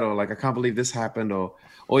just see that? Or like, I can't believe this happened. Or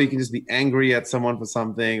you can just be angry at someone for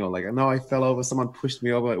something, or like, no, I fell over, someone pushed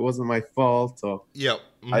me over, it wasn't my fault, or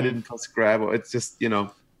I didn't touch grab, or it's just,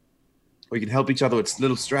 or you can help each other with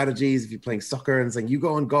little strategies if you're playing soccer and saying, you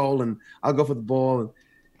go on goal and I'll go for the ball. And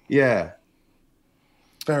yeah,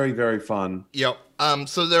 very, very fun. Yep.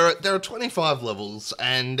 So there are 25 levels,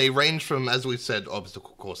 and they range from, as we said,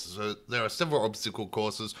 obstacle courses. So there are several obstacle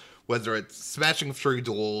courses, whether it's smashing through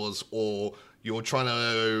doors, or you're trying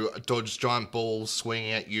to dodge giant balls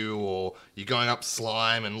swinging at you, or you're going up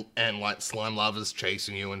slime and like slime lava's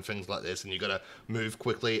chasing you and things like this, and you got to move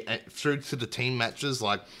quickly and through to the team matches.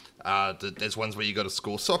 Like there's ones where you got to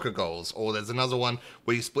score soccer goals, or there's another one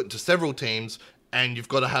where you split into several teams and you've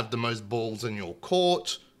got to have the most balls in your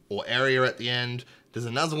court or area at the end. There's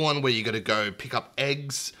another one where you got to go pick up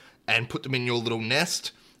eggs and put them in your little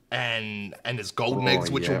nest, and there's golden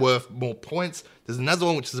eggs which are worth more points. There's another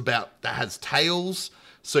one which is that has tails,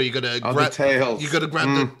 so you got to grab tails. You got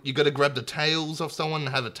to grab the tails of someone and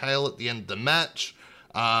have a tail at the end of the match,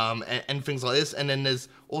 and things like this. And then there's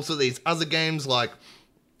also these other games like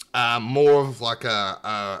more of like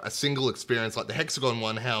a single experience, like the hexagon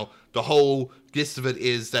one. How the whole gist of it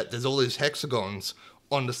is that there's all these hexagons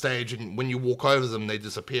on the stage, and when you walk over them, they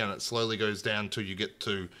disappear, and it slowly goes down till you get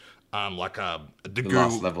to like a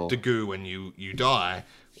Dagoo, and you die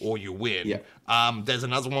or you win. Yeah. There's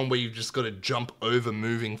another one where you've just got to jump over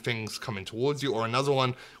moving things coming towards you, or another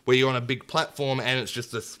one where you're on a big platform and it's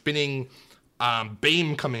just a spinning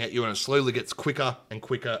beam coming at you, and it slowly gets quicker and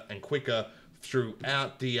quicker and quicker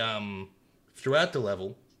throughout the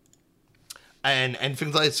level. and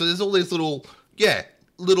things like that. So there's all these little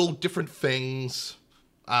different things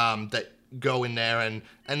that go in there, and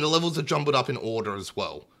the levels are jumbled up in order as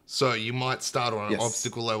well. So you might start on an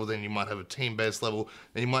obstacle level, then you might have a team-based level,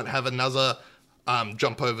 then you might have another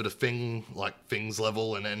jump over to things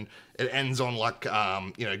level, and then it ends on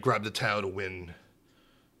grab the tail to win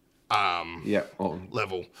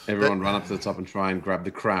level. Everyone run up to the top and try and grab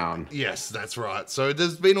the crown. Yes, that's right. So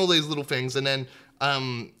there's been all these little things, and then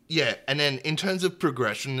and then in terms of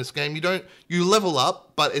progression in this game, you level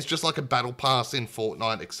up, but it's just like a battle pass in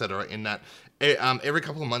Fortnite, etc. In that every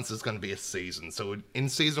couple of months there's going to be a season. So in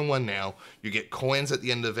season 1 now, you get coins at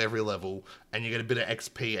the end of every level, and you get a bit of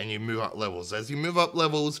XP, and you move up levels. As you move up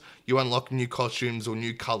levels, you unlock new costumes or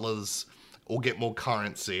new colors, or get more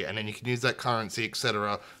currency, and then you can use that currency,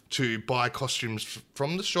 etc., to buy costumes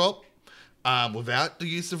from the shop without the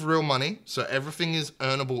use of real money. So everything is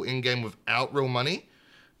earnable in game without real money.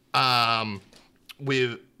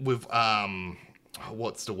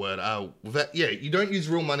 What's the word? You don't use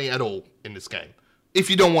real money at all in this game. If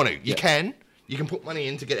you don't want to, you can put money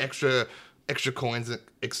in to get extra coins,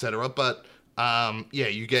 etc. But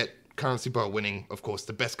you get currency by winning, of course,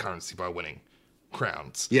 the best currency by winning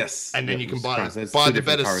crowns. Yes. And then you can buy the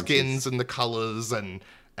better skins and the colors and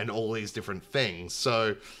all these different things.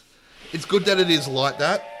 So it's good that it is like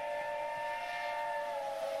that.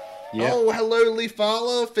 Yeah. Oh, hello,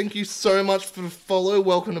 Leafala. Thank you so much for the follow.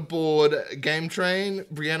 Welcome aboard Game Train.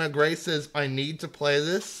 Brianna Gray says, I need to play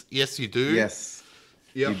this. Yes, you do. Yes.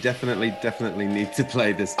 Yep. You definitely need to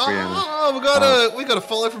play this, Brianna. Oh, we got a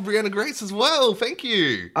follow from Brianna Grace as well. Thank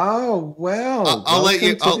you. Oh, well. I'll let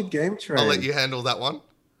you the Game Train. I'll let you handle that one.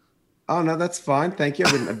 Oh, no, that's fine. Thank you.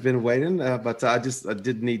 I've been waiting, but I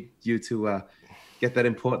did need you to get that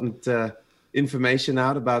important information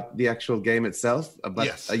out about the actual game itself. But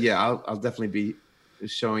yes. I'll definitely be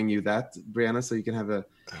showing you that, Brianna, so you can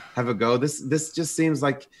have a go. This just seems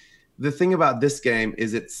like the thing about this game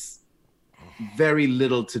is it's very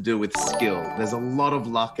little to do with skill. There's a lot of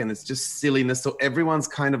luck, and it's just silliness. So everyone's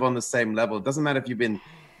kind of on the same level. It doesn't matter if you've been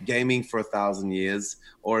gaming for 1,000 years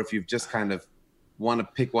or if you've just kind of want to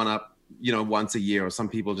pick one up, once a year, or some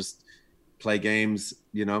people just play games,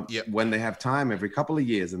 when they have time every couple of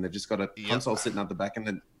years, and they've just got a console sitting at the back, and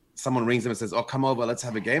then someone rings them and says, oh, come over, let's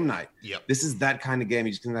have a game night. Yep. This is that kind of game.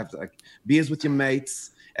 You just gonna have to beers with your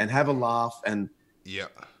mates and have a laugh, and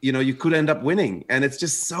you could end up winning, and it's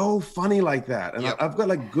just so funny like that. And I've got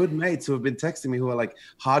good mates who have been texting me who are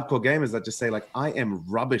hardcore gamers that just say I am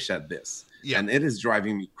rubbish at this, and it is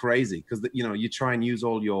driving me crazy because you try and use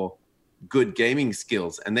all your good gaming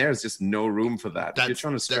skills, and there's just no room for that. You're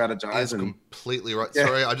trying to strategize. That's completely right.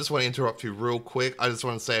 Sorry, I just want to interrupt you real quick. I just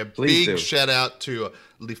want to say big shout out to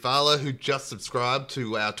Lifala, who just subscribed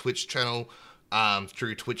to our Twitch channel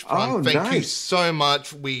through Twitch Prime. Thank you so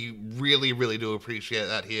much. We really, really do appreciate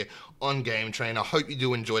that here on Game Train. I hope you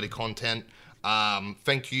do enjoy the content.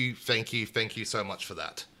 Thank you so much for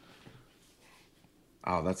that.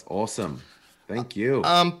 Oh, that's awesome. Thank you.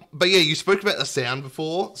 But yeah, you spoke about the sound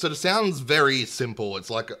before. So the sound's very simple. It's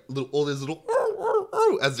like all these little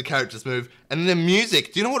as the characters move. And then the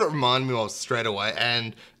music, do you know what it reminded me of straight away?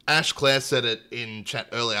 And Ash Clare said it in chat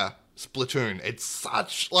earlier, Splatoon. It's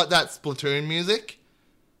such like that Splatoon music.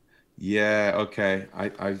 Yeah, okay.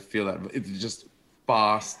 I feel that. It's just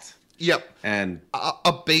fast. Yep. And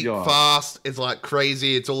a beat fast. It's like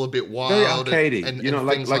crazy. It's all a bit wild. Very arcadey. And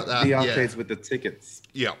like that. The arcades with the tickets.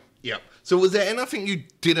 Yeah. So was there anything you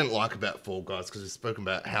didn't like about Fall Guys? Because we've spoken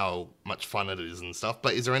about how much fun it is and stuff.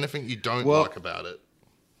 But is there anything you don't like about it?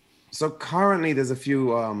 So currently there's a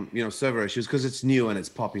few, server issues because it's new and it's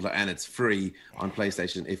popular and it's free on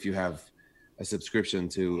PlayStation if you have a subscription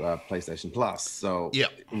to PlayStation Plus. So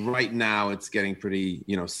right now it's getting pretty,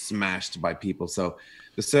 smashed by people. So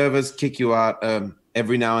the servers kick you out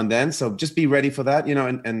every now and then. So just be ready for that,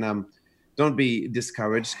 and don't be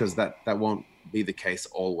discouraged because that won't be the case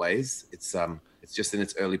always. It's just in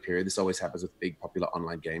its early period. This always happens with big popular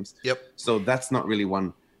online games. Yep. So that's not really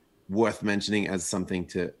one worth mentioning as something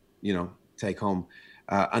to take home.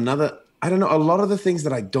 I don't know, a lot of the things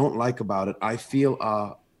that I don't like about it, I feel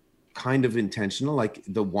are kind of intentional, like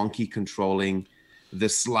the wonky controlling, the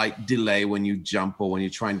slight delay when you jump or when you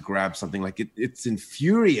try and grab something. Like it's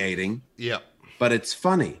infuriating. Yeah. But it's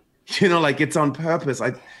funny. It's on purpose.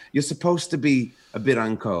 You're supposed to be a bit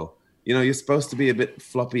unco. You're supposed to be a bit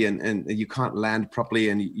floppy and you can't land properly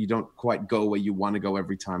and you don't quite go where you want to go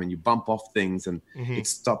every time and you bump off things and it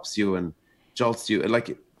stops you and jolts you.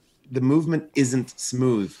 The movement isn't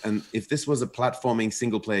smooth. And if this was a platforming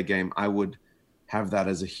single player game, I would have that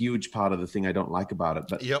as a huge part of the thing I don't like about it.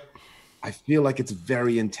 But I feel like it's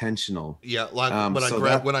very intentional. Yeah, like So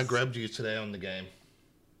when I that's grabbed you today on the game.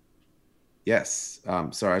 yes.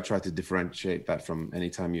 Sorry, I tried to differentiate that from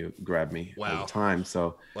anytime you grab me all Wow. the time.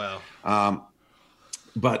 So, Wow.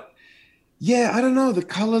 but yeah, I don't know. The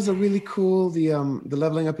colors are really cool. The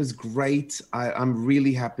leveling up is great. I'm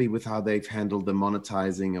really happy with how they've handled the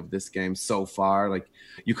monetizing of this game so far. Like,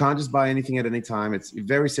 you can't just buy anything at any time. It's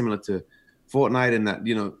very similar to Fortnite in that,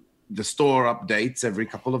 you know, the store updates every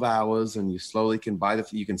couple of hours, and you slowly can buy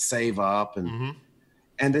you can save up, and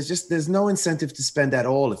there's no incentive to spend at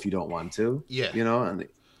all if you don't want to. Yeah. You know, and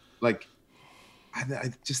like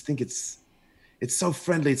I just think it's so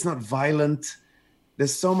friendly. It's not violent.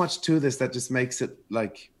 There's so much to this that just makes it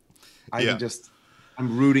like I'm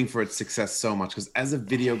rooting for its success so much, because as a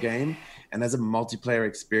video game and as a multiplayer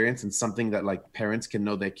experience and something that like parents can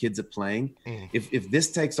know their kids are playing, if this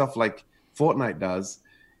takes off like Fortnite does,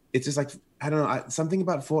 it's just like, I don't know, something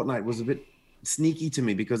about Fortnite was a bit sneaky to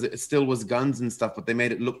me, because it still was guns and stuff, but they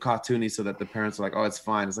made it look cartoony so that the parents are like, oh, it's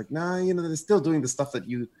fine. It's like, nah, you know, they're still doing the stuff that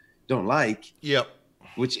you don't like. Yep.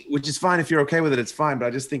 Which is fine. If you're okay with it, it's fine. But I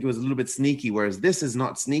just think it was a little bit sneaky, whereas this is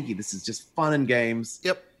not sneaky. This is just fun and games.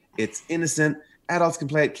 Yep. It's innocent. Adults can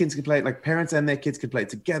play it. Kids can play it. Like, parents and their kids can play it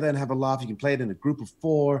together and have a laugh. You can play it in a group of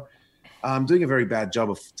 4. I'm doing a very bad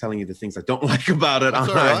job of telling you the things I don't like about it. It's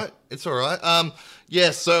all right. It's all right.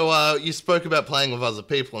 Yeah. So you spoke about playing with other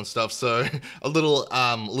people and stuff. So a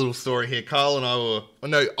little story here. Carl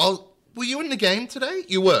and I were you in the game today?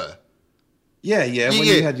 You were. Yeah. When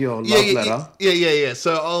you had your love letter. Yeah.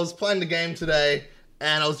 So I was playing the game today,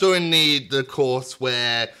 and I was doing the course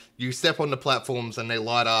where you step on the platforms and they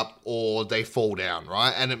light up or they fall down,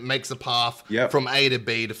 right? And it makes a path from A to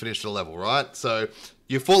B to finish the level, right? So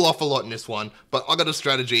you fall off a lot in this one, but I got a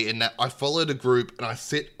strategy in that I follow the group and I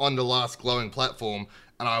sit on the last glowing platform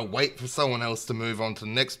and I wait for someone else to move on to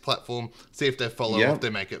the next platform, see if they follow or if they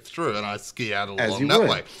make it through, and I ski out along that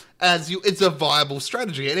way. It's a viable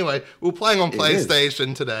strategy. Anyway, we're playing on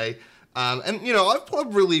PlayStation today, and you know, I've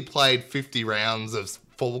probably played 50 rounds of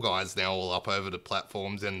Fall Guys now, all up over the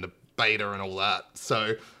platforms and the beta and all that.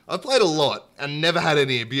 So I've played a lot and never had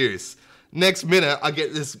any abuse. Next minute, I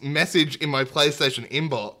get this message in my PlayStation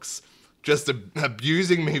inbox just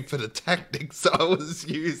abusing me for the tactics I was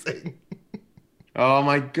using. Oh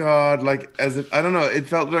my God. Like, as if, I don't know, it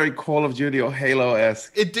felt very Call of Duty or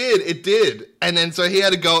Halo-esque. It did. And then so he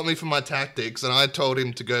had to go at me for my tactics, and I told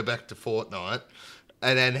him to go back to Fortnite.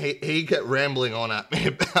 And then he kept rambling on at me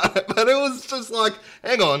about it. But it was just like,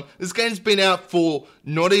 hang on, this game's been out for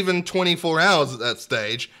not even 24 hours at that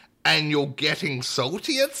stage, and you're getting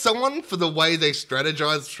salty at someone for the way they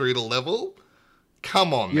strategize through the level?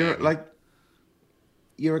 Come on, man.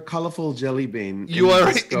 You're a colorful jelly bean. You are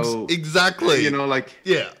exactly. You know, like,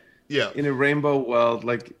 yeah. In a rainbow world,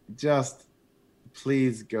 like, just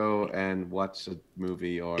please go and watch a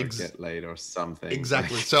movie or get laid or something.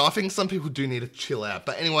 Exactly. So I think some people do need to chill out.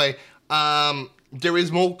 But anyway, there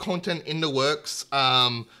is more content in the works.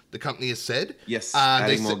 The company has said. Yes,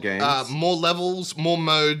 adding more games. More levels, more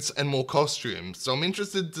modes, and more costumes. So I'm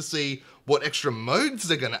interested to see what extra modes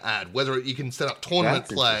they're going to add, whether you can set up tournament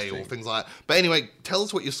play or things like that. But anyway, tell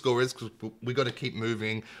us what your score is, because we got to keep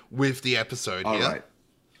moving with the episode here. All right.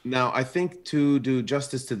 Now, I think to do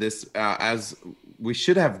justice to this, as we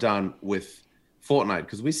should have done with Fortnite,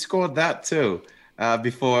 because we scored that too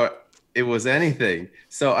before it was anything.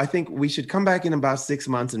 So I think we should come back in about 6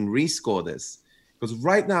 months and rescore this. Because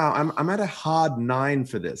right now, I'm at a hard 9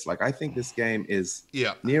 for this. Like, I think this game is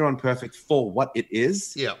near on perfect for what it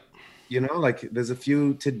is. Yeah. You know, like, there's a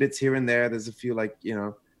few tidbits here and there. There's a few, like, you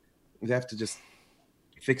know, they have to just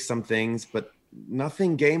fix some things, but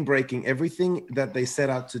nothing game-breaking. Everything that they set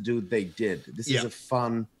out to do, they did. This is a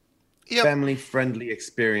fun, family-friendly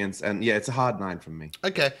experience. And, yeah, it's a hard 9 from me.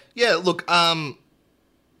 Okay. Yeah, look,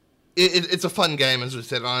 it's a fun game, as we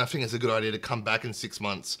said, and I think it's a good idea to come back in 6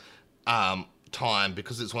 months' time,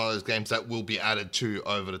 because it's one of those games that will be added to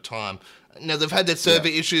over the time. Now, they've had their server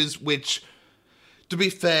issues, which, to be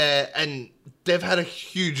fair, and they've had a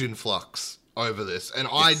huge influx over this, and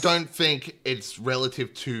I don't think it's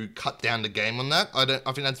relative to cut down the game on that. I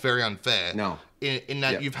think that's very unfair. No. In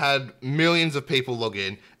that you've had millions of people log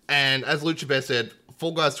in, and as Lucha Bear said,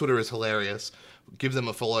 Fall Guys Twitter is hilarious. Give them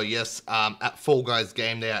a follow. Yes, at Fall Guys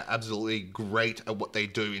Game, they are absolutely great at what they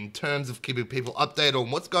do in terms of keeping people updated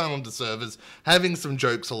on what's going on the servers, having some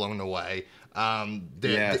jokes along the way.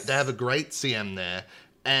 They have a great CM there,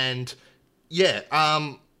 and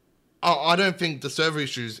I don't think the server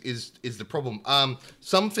issues is the problem.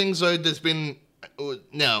 Some things though, there's been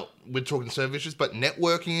now we're talking server issues, but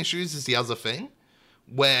networking issues is the other thing,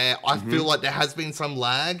 where I feel like there has been some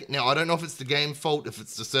lag. Now, I don't know if it's the game fault, if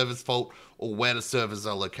it's the server's fault, or where the servers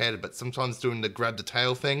are located, but sometimes doing the grab the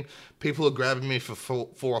tail thing, people are grabbing me for 4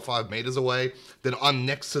 or 5 meters away, then I'm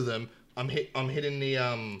next to them, I'm hitting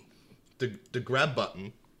the grab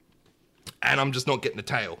button, and I'm just not getting the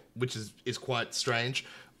tail, which is quite strange.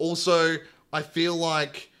 Also, I feel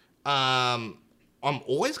like I'm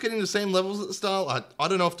always getting the same levels at the start. I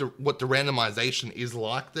don't know what the randomization is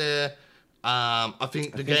like there. I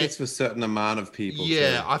think the game, it's for a certain amount of people.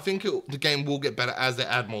 Yeah, too. I think the game will get better as they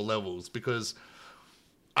add more levels because,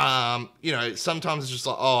 sometimes it's just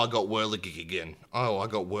like, oh, I got Whirligig again. Oh, I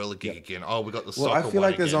got Whirligig again. Oh, we got the soccer Well, I feel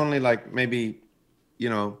like there's again. only like maybe,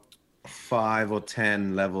 5 or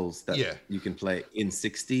 10 levels that you can play in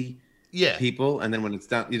 60 people, and then when it's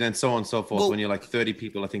done, then so on and so forth. Well, when you're like 30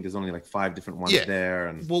 people, I think there's only like 5 different ones there.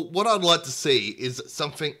 And well, what I'd like to see is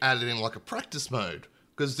something added in like a practice mode,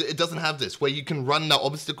 because it doesn't have this, where you can run the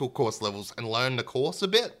obstacle course levels and learn the course a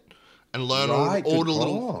bit and learn all the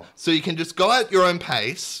little, so you can just go at your own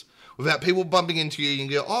pace without people bumping into you. You can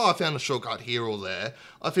go, oh, I found a shortcut here or there.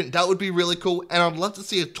 I think that would be really cool, and I'd love to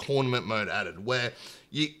see a tournament mode added where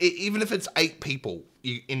even if it's 8 people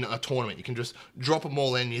in a tournament, you can just drop them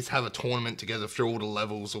all in, you just have a tournament together through all the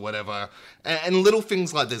levels or whatever. And little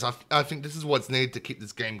things like this, I think this is what's needed to keep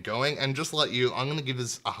this game going. And just like you, I'm going to give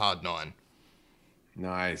this a hard 9.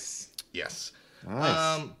 Nice. Yes.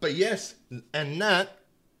 Nice. But yes, and that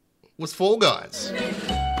was Fall Guys.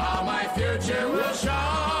 How my future will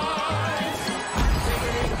shine.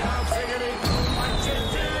 Tickety-tock, tickety-tock, what you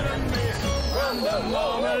do to me from the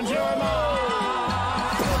moment you're mine.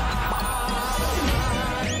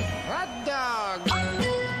 Hot dog.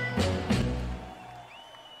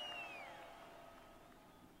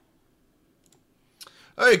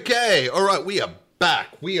 Okay, all right, we are back.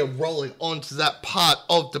 We are rolling on to that part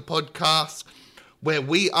of the podcast where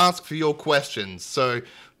we ask for your questions. So,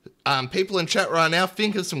 people in chat right now,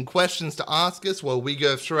 think of some questions to ask us while we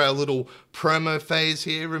go through our little promo phase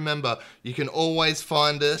here. Remember, you can always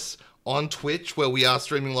find us on Twitch, where we are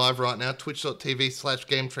streaming live right now,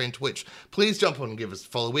 twitch.tv/GameTrainTwitch. Please jump on and give us a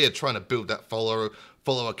follow. We are trying to build that follow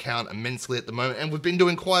account immensely at the moment, and we've been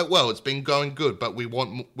doing quite well. It's been going good, but we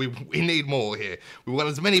need more here. We want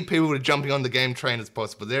as many people to jumping on the game train as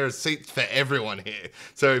possible. There are seats for everyone here.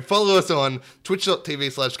 So follow us on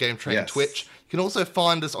twitch.tv/GameTrainTwitch. Yes. You can also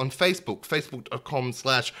find us on Facebook,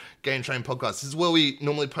 facebook.com/GameTrainPodcast. This is where we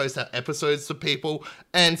normally post our episodes to people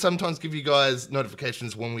and sometimes give you guys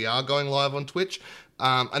notifications when we are going live on Twitch.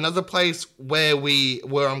 Another place where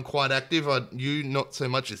I'm quite active, you not so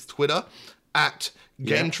much, is Twitter. At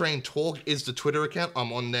Game Train Talk is the Twitter account.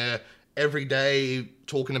 I'm on there every day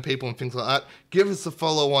talking to people and things like that. Give us a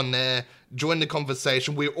follow on there. Join the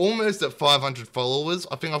conversation. We're almost at 500 followers.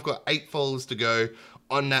 I think I've got 8 followers to go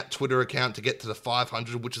on that Twitter account to get to the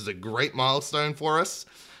 500, which is a great milestone for us.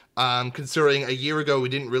 Considering a year ago we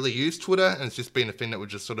didn't really use Twitter, and it's just been a thing that we're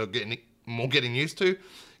just sort of getting used to.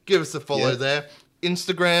 Give us a follow there.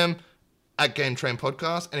 Instagram at Game Train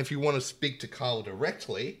Podcast. And if you want to speak to Carl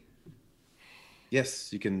directly,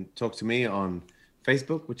 yes, you can talk to me on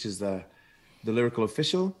Facebook, which is the Lyrical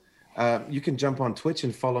Official. You can jump on Twitch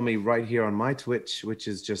and follow me right here on my Twitch, which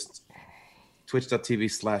is just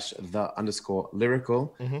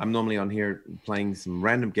twitch.tv/the_lyrical. I'm normally on here playing some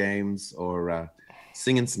random games or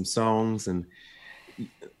singing some songs, and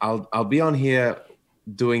I'll be on here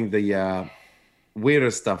doing the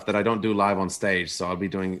weirder stuff that I don't do live on stage. So I'll be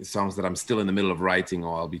doing songs that I'm still in the middle of writing,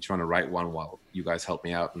 or I'll be trying to write one while you guys help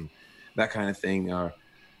me out and that kind of thing. Or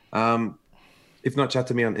if not, chat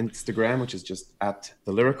to me on Instagram, which is just at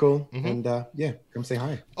the Lyrical. And come say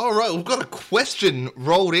hi. All right, we've got a question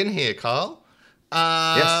rolled in here, Carl.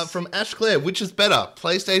 From Ash Clare, which is better,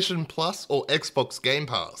 PlayStation Plus or Xbox Game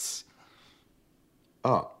Pass?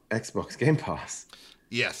 Oh, Xbox Game Pass.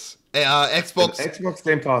 Yes. Xbox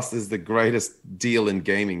Game Pass is the greatest deal in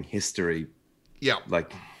gaming history. Yeah.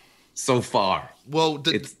 Like, so far. Well,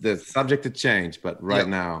 it's the subject to change, but right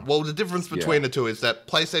now. Well, the difference between the two is that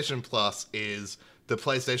PlayStation Plus is the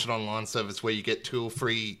PlayStation Online service where you get 2 or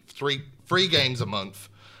 3 free games a month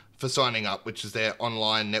for signing up, which is their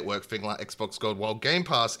online network thing like Xbox Gold, while Game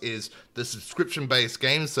Pass is the subscription-based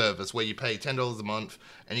game service where you pay $10 a month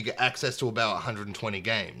and you get access to about 120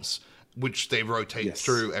 games, which they rotate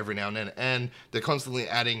through every now and then. And they're constantly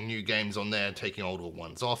adding new games on there, taking older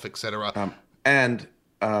ones off, etc. And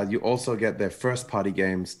you also get their first-party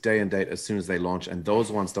games day and date as soon as they launch, and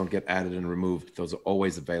those ones don't get added and removed. Those are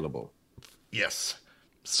always available. Yes.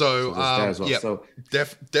 So there's that as well. So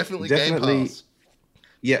definitely Game Pass.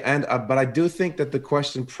 Yeah, and but I do think that the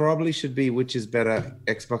question probably should be which is better,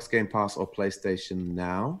 Xbox Game Pass or PlayStation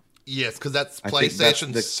Now. Yes, because that's I think that's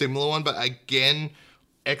PlayStation's the- similar one, but again,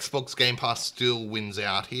 Xbox Game Pass still wins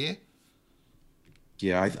out here.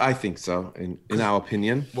 Yeah, I think so. In our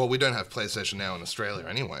opinion, Well, we don't have PlayStation Now in Australia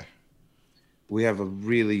anyway. we have a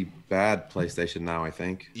really bad PlayStation Now. I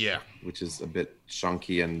think, Yeah, which is a bit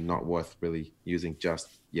chunky and not worth really using just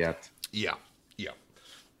yet. yeah, yeah.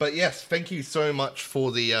 But yes, thank you so much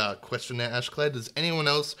for the question there, Ashclad. Does anyone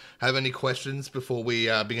else have any questions before we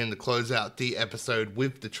begin to close out the episode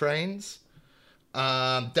with the trains?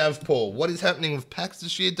 Dav Paul, what is happening with PAX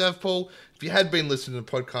this year, Dav Paul? If you had been listening to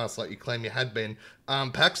the podcast like you claim you had been,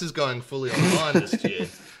 PAX is going fully online this year.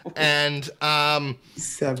 And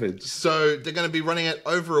Savage. so they're going to be running it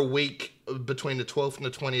over a week between the 12th and the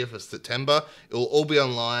 20th of September. It will all be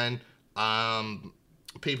online.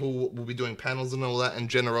 People will be doing panels and all that, and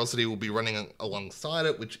Generosity will be running alongside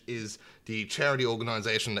it, which is the charity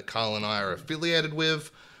organization that Carl and I are affiliated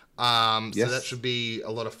with. So Yes. that should be a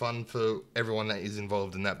lot of fun for everyone that is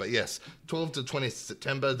involved in that. But yes, 12th to 20th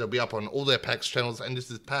September, they'll be up on all their PAX channels, and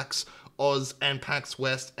this is PAX Oz and PAX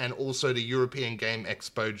West, and also the European Game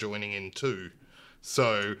Expo joining in too.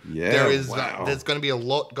 So Yeah, there's wow. going to be a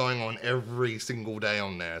lot going on every single day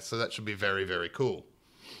on there. So that should be very, very cool.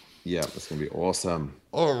 Yeah, that's gonna be awesome.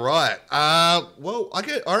 All right. Well,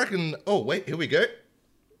 I reckon. Oh wait, here we go.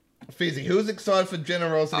 Fizzy, who's excited for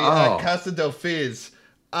Generosity Oh. at Casa del Fizz?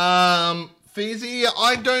 Fizzy,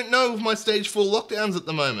 I don't know with my stage 4 lockdowns at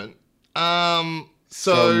the moment.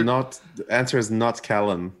 So not the answer is not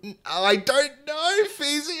Callan. I don't know,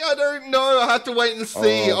 Fizzy. I don't know. I have to wait and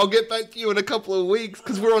see. Oh. I'll get back to you in a couple of weeks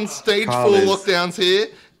because we're on stage Carl 4 is- lockdowns here.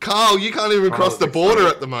 Carl, you can't even cross Carl's the border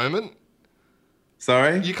excited. at the moment.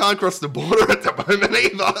 Sorry? You can't cross the border at the moment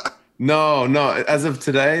either. No. As of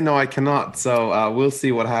today, no, I cannot. So we'll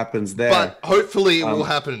see what happens there. But hopefully it will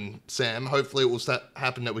happen, Sam. Hopefully it will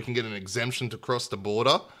happen that we can get an exemption to cross the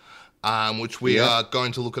border, which we Yeah. are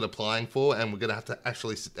going to look at applying for, and we're going to have to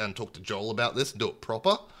actually sit down and talk to Joel about this and do it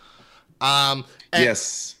proper. And,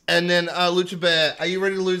 Yes. And then Lucha Bear, are you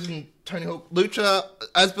ready to lose in Tony Hawk? Lucha,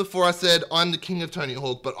 as before I said, I'm the king of Tony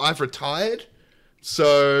Hawk, but I've retired,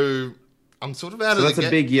 so I'm sort of out So of that's the a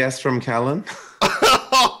big yes from Callan.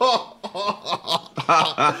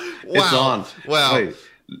 It's on. Wow. Wait,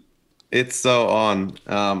 it's so on.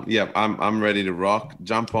 Yeah, I'm ready to rock.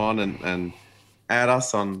 Jump on and add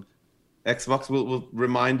us on Xbox. We'll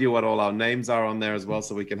remind you what all our names are on there as well,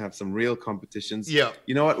 so we can have some real competitions. Yeah.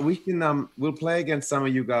 You know what? We can we'll play against some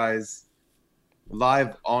of you guys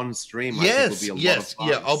live on stream. I think Yes, will be a lot yes, of fun.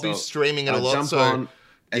 yeah. I'll be So, streaming it a lot. Jump So on.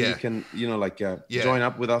 And yeah. you can, Yeah. join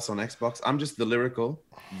up with us on Xbox. I'm just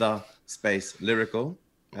the space lyrical.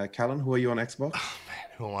 Callan, who are you on Xbox?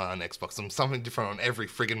 who am I on Xbox? I'm something different on every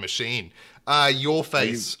friggin' machine. Your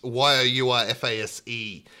face,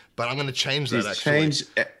 YOURFASE. But I'm going to change that Please actually.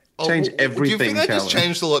 change Do you everything, think I just Callan.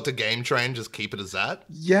 changed a lot to Game Train? Just keep it as that?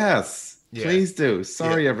 Yes, Yeah. please do.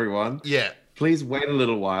 Sorry, everyone. Yeah. Please wait a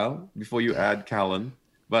little while before you add Callan.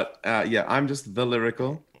 But yeah, I'm just the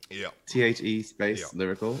lyrical. Yeah. THE space Yeah.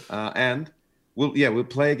 lyrical. And we'll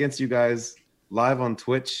play against you guys live on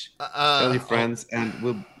Twitch. Tell your friends,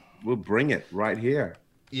 and we'll bring it right here.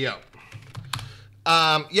 Yeah.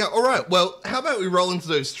 Yeah, all right. Well, how about we roll into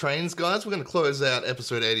those trains, guys? We're going to close out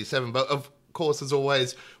episode 87. But, of course, as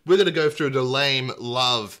always, we're going to go through the lame,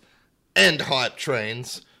 love, and hype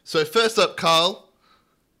trains. So, first up, Carl,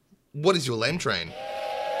 what is your lame train?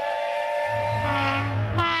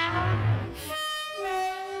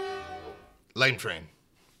 Lame train.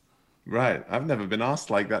 Right. I've never been asked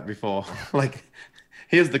like that before. Like,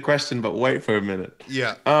 here's the question, but wait for a minute.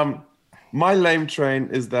 Yeah. My lame train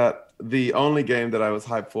is that the only game that I was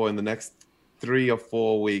hyped for in the next 3 or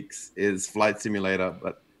 4 weeks is Flight Simulator,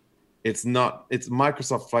 but it's not. It's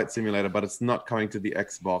Microsoft Flight Simulator, but it's not coming to the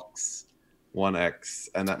Xbox One X,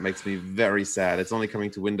 and that makes me very sad. It's only coming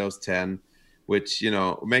to Windows 10, which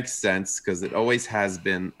makes sense because it always has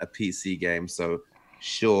been a PC game. So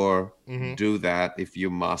sure, do that if you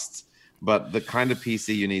must. But the kind of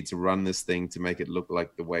PC you need to run this thing to make it look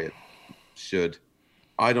like the way it should,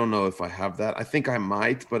 I don't know if I have that. I think I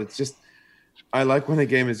might, but it's just, I like when a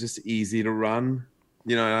game is just easy to run.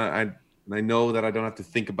 I know that I don't have to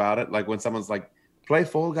think about it. Like when someone's like, play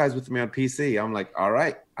Fall Guys with me on PC, I'm like, all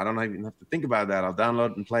right, I don't even have to think about that. I'll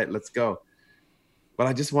download and play it. Let's go. But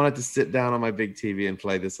I just wanted to sit down on my big TV and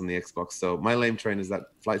play this on the Xbox. So my lame train is that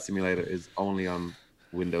Flight Simulator is only on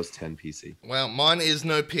Windows 10 PC. Well, mine is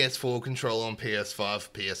no PS4 controller on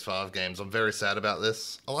PS5 games. I'm very sad about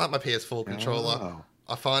this. I like my PS4 controller. Oh.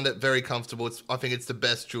 I find it very comfortable. I think it's the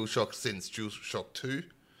best DualShock since DualShock 2.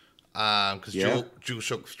 Because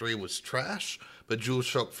DualShock 3 was trash, but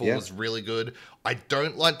DualShock 4 was really good. I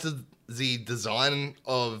don't like the design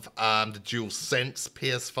of the DualSense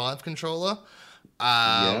PS5 controller.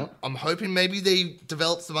 I'm hoping maybe they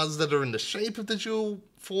develop some others that are in the shape of the Dual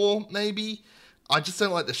 4, maybe. I just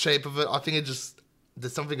don't like the shape of it. I think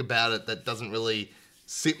there's something about it that doesn't really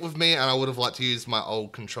sit with me, and I would have liked to use my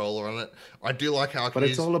old controller on it. I do like how I can But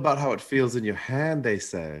it's all about how it feels in your hand, they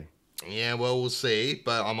say. Yeah, well, we'll see,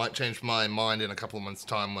 but I might change my mind in a couple of months'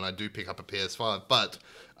 time when I do pick up a PS5. But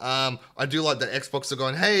I do like that Xbox are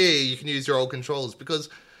going, hey, you can use your old controllers, because,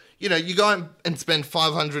 you know, you go and spend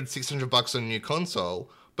 $500-$600 on a new console,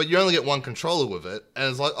 but you only get one controller with it, and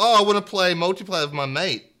it's like, oh, I want to play multiplayer with my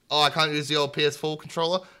mate. Oh, I can't use the old PS4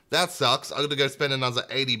 controller? That sucks. I got to go spend another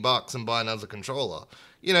 $80 and buy another controller.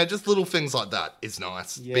 You know, just little things like that is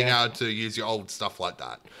nice. Yeah. Being able to use your old stuff like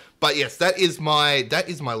that. But yes, that is my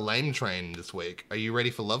lame train this week. Are you ready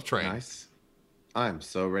for Love Train? Nice. I'm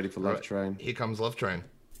so ready for Love Train. Here comes Love Train.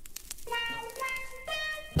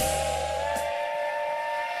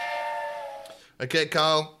 Okay,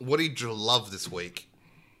 Carl, what did you love this week?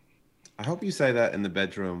 I hope you say that in the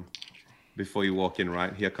bedroom before you walk in,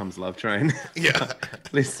 right? Here comes Love Train. Yeah.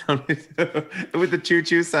 Please tell me with the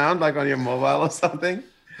choo-choo sound, like on your mobile or something.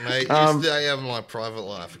 Mate, you stay out of my private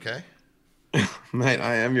life, okay? Mate,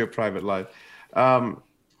 I am your private life.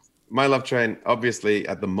 My Love Train, obviously,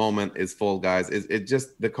 at the moment, is Fall Guys. It's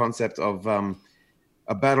just the concept of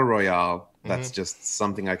a battle royale. That's just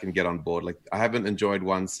something I can get on board. Like, I haven't enjoyed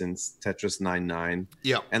one since Tetris 99.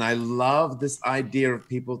 Yeah. And I love this idea of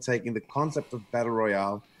people taking the concept of battle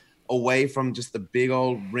royale away from just the big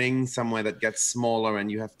old ring somewhere that gets smaller and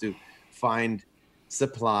you have to find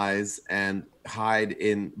supplies and hide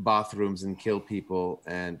in bathrooms and kill people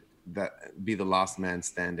and that be the last man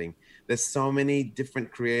standing. There's so many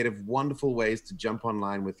different creative, wonderful ways to jump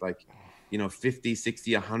online with, like, you know, 50,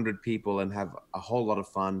 60, 100 people and have a whole lot of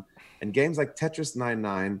fun. And games like Tetris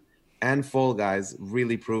 99 and Fall Guys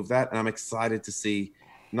really prove that. And I'm excited to see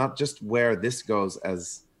not just where this goes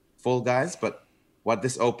as Fall Guys, but what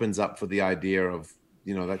this opens up for the idea of,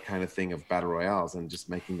 you know, that kind of thing of battle royales and just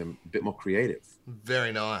making them a bit more creative.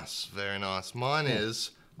 Very nice. Very nice. Mine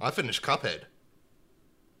is, I finished Cuphead.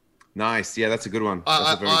 Nice. Yeah, that's a good one.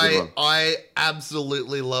 That's a very good one. I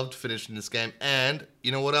absolutely loved finishing this game. And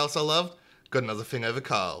you know what else I loved? Got another thing over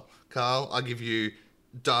Carl. Carl, I give you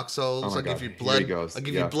Dark Souls. I give you Blood. I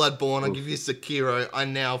give you Bloodborne. I give you Sekiro. I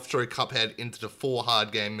now throw Cuphead into the 4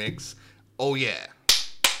 hard game mix. Oh, yeah.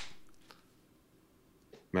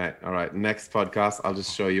 Mate, all right. Next podcast, I'll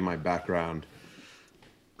just show you my background.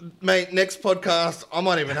 Mate, next podcast, I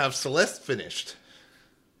might even have Celeste finished.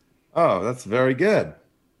 Oh, that's very good.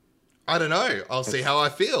 I don't know. I'll see how I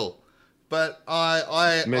feel. But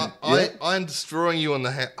I'm destroying you on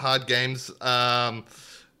the hard games front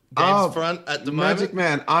at the moment. Magic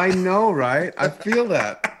Man, I know, right? I feel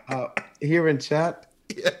that here in chat.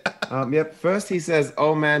 Yeah. Yep. First he says,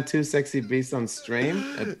 "Oh man, 2 sexy beasts on stream."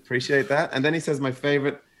 I appreciate that. And then he says, "My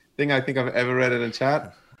favorite thing I think I've ever read in a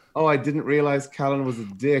chat. Oh, I didn't realize Callan was a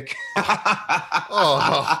dick."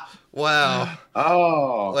 Oh, wow.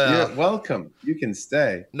 Oh, well, you're welcome. You can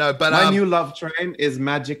stay. No, but my new love train is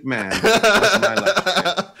Magic Man. That's my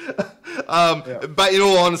love train. But in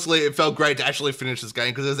all honesty, it felt great to actually finish this game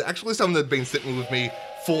because there's actually something that's been sitting with me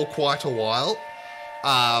for quite a while.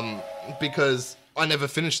 Because I never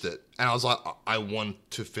finished it, and I was like, I want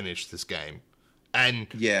to finish this game, and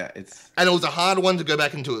it was a hard one to go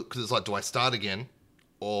back into it because it's like, do I start again,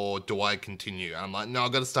 or do I continue? And I'm like, no, I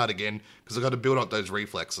got to start again because I got to build up those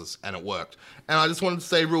reflexes, and it worked. And I just wanted to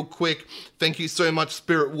say real quick, thank you so much,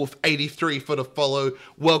 Spirit Wolf 83 for the follow.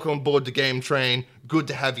 Welcome aboard the Game Train. Good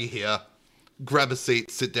to have you here. Grab a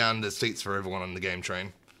seat, sit down. There's seats for everyone on the Game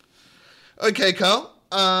Train. Okay, Carl.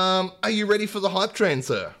 Are you ready for the hype train,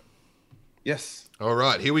 sir? Yes. All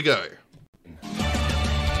right, here we go.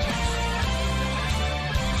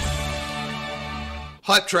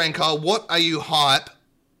 Hype train, Carl. What are you hype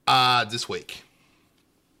this week?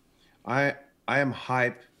 I am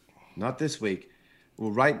hype, not this week.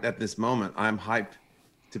 Well, right at this moment, I'm hype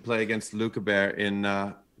to play against Luca Bear in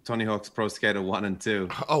Tony Hawk's Pro Skater 1 and 2.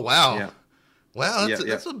 Oh, wow. Yeah. Wow,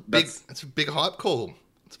 that's a big hype call.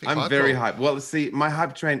 I'm very hyped. Well, see, my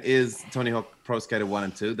hype train is Tony Hawk Pro Skater 1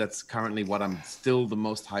 and 2. That's currently what I'm still the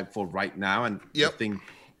most hyped for right now, and the thing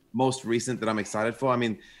most recent that I'm excited for. I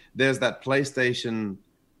mean, there's that PlayStation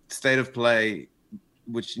State of Play,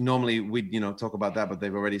 which normally we'd talk about that, but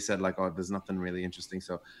they've already said, like, oh, there's nothing really interesting.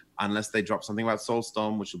 So unless they drop something about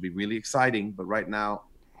Soulstorm, which will be really exciting, but right now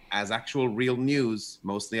as actual real news.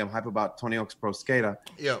 Mostly, I'm hype about Tony Hawk's Pro Skater.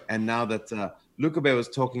 Yeah. And now that Luca Bear was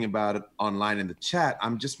talking about it online in the chat,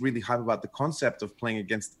 I'm just really hype about the concept of playing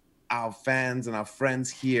against our fans and our friends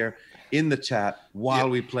here in the chat while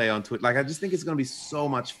we play on Twitch. Like, I just think it's going to be so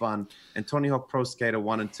much fun. And Tony Hawk Pro Skater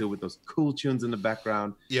 1 and 2 with those cool tunes in the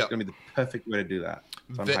background. Yeah. It's going to be the perfect way to do that.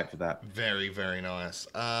 So I'm hyped for that. Very, very nice.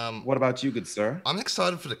 What about you, good sir? I'm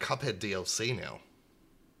excited for the Cuphead DLC now.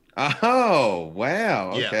 Oh,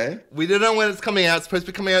 wow. Okay. Yeah. We don't know when it's coming out. It's supposed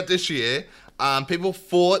to be coming out this year. People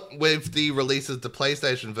fought with the release of the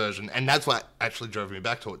PlayStation version, and that's what actually drove me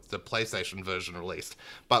back to it, the PlayStation version released.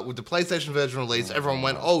 But with the PlayStation version released, everyone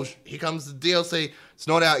went, oh, here comes the DLC. It's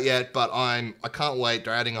not out yet, but I can't wait.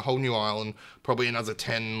 They're adding a whole new island, probably another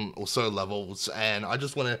 10 or so levels, and I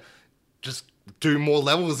just want to just do more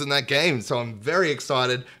levels in that game. So I'm very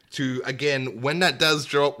excited to, again, when that does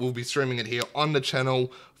drop, we'll be streaming it here on the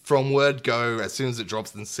channel from word go as soon as it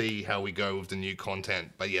drops and see how we go with the new content.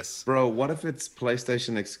 But yes. Bro, what if it's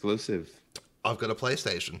PlayStation exclusive? I've got a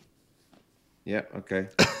PlayStation. Yeah, okay.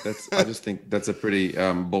 I just think that's a pretty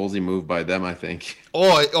ballsy move by them, I think.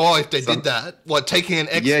 Or if they did that, what, taking an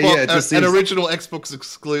Xbox, an original Xbox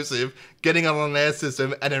exclusive, getting it on their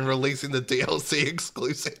system, and then releasing the DLC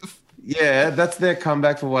exclusive. Yeah, that's their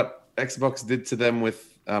comeback for what Xbox did to them with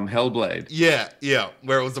Hellblade. Yeah,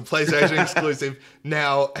 where it was a PlayStation exclusive.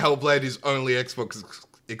 Now Hellblade is only Xbox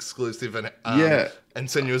exclusive, and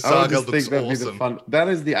Senua's Saga looks awesome. That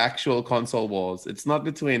is the actual console wars. It's not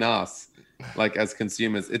between us, like as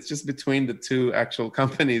consumers. It's just between the two actual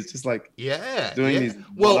companies, just like doing these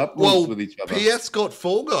moves with each other. PS got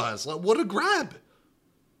Fall Guys. Like, what a grab!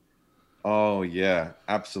 Oh yeah,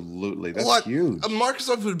 absolutely. That's huge.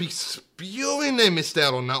 Microsoft would be spewing they missed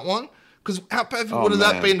out on that one. Because how perfect would have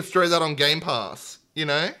that been to throw that on Game Pass, you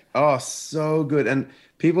know? Oh, so good. And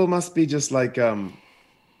people must be just like,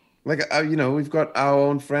 we've got our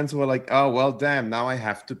own friends who are like, oh, well, damn, now I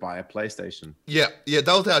have to buy a PlayStation. Yeah, that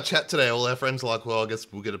was our chat today. All our friends were like, well, I guess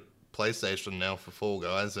we'll get a PlayStation now for Fall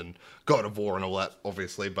Guys and God of War and all that,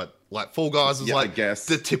 obviously. But, like, Fall Guys is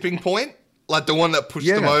the tipping point, like the one that pushed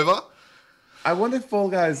them over. I wonder if Fall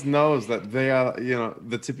Guys knows that they are,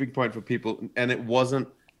 the tipping point for people, and it wasn't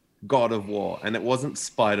God of War, and it wasn't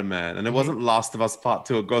Spider-Man, and it wasn't Last of Us Part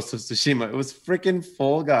 2 or Ghost of Tsushima. It was freaking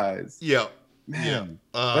Fall Guys. Yeah. Man.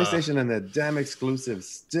 PlayStation and their damn exclusives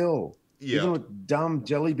still. Yeah. Even with dumb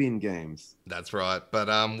Jelly Bean games. That's right.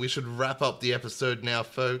 But we should wrap up the episode now,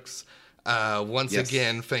 folks. Once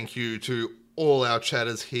again, thank you to all our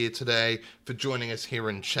chatters here today for joining us here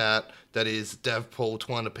in chat. That is Dav Paul,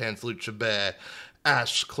 Twana Pants, Lucha Bear,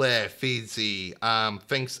 Ash, Claire, Feezy.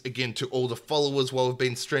 Thanks again to all the followers while we've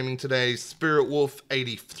been streaming today. Spirit Wolf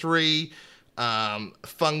 83,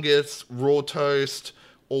 Fungus, Raw Toast.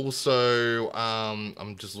 Also,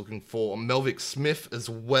 I'm just looking for Melvic Smith as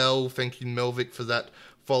well. Thank you, Melvic, for that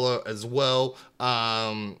follow as well.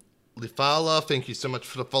 Lifala, thank you so much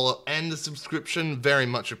for the follow and the subscription. Very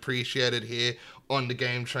much appreciated here on the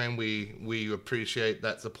Game Train. We appreciate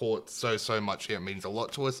that support so much here. It means a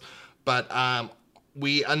lot to us. But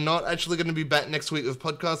we are not actually going to be back next week with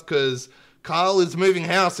podcast because Kyle is moving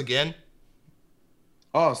house again.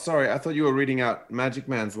 Oh, sorry. I thought you were reading out Magic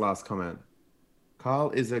Man's last comment. Kyle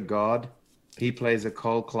is a god. He plays a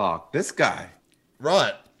Cole Clark. This guy.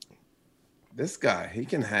 Right. This guy, he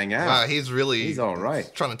can hang out. He's all right.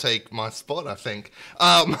 Trying to take my spot, I think.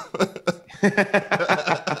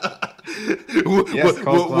 Yes,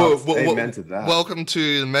 amen to that. Welcome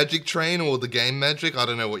to the Magic Train or the Game Magic. I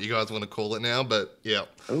don't know what you guys want to call it now, but yeah.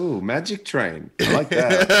 Ooh, Magic Train. I like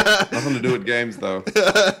that. Nothing to do with games, though.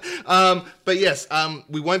 But yes,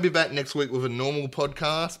 we won't be back next week with a normal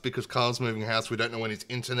podcast because Carl's moving house. We don't know when his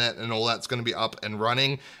internet and all that's going to be up and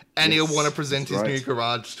running. And he'll want to present his new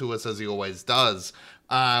garage to us as he always does.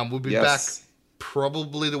 We'll be back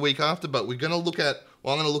probably the week after, but I'm going to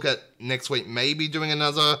look at next week, maybe doing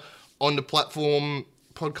another on the platform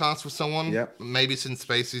podcast with someone. Yep. Maybe Sin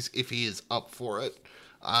Spaces if he is up for it.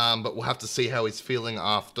 But we'll have to see how he's feeling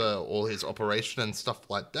after all his operation and stuff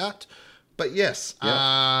like that. But yes,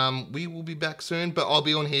 we will be back soon, but I'll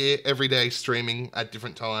be on here every day streaming at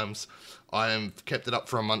different times. I've kept it up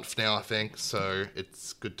for a month now, I think, so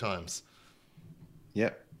it's good times.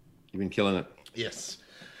 Yep. You've been killing it. Yes.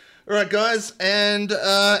 All right, guys, and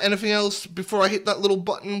anything else before I hit that little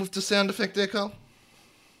button with the sound effect there, Carl?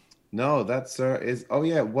 No, that, sir, is... Oh,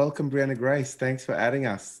 yeah, welcome, Brianna Grace. Thanks for adding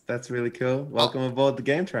us. That's really cool. Welcome aboard the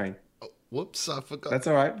Game Train. Whoops, I forgot. That's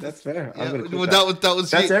all right. That's fair. Yeah, I'm gonna well, clip that was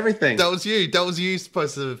That's you. everything. That was you. That was you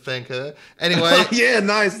supposed to thank her. Anyway. Yeah,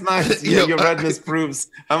 nice. Yeah, Your redness proves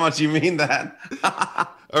how much you mean that.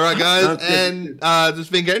 All right, guys, Sounds good. and this has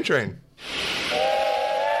been Game Train.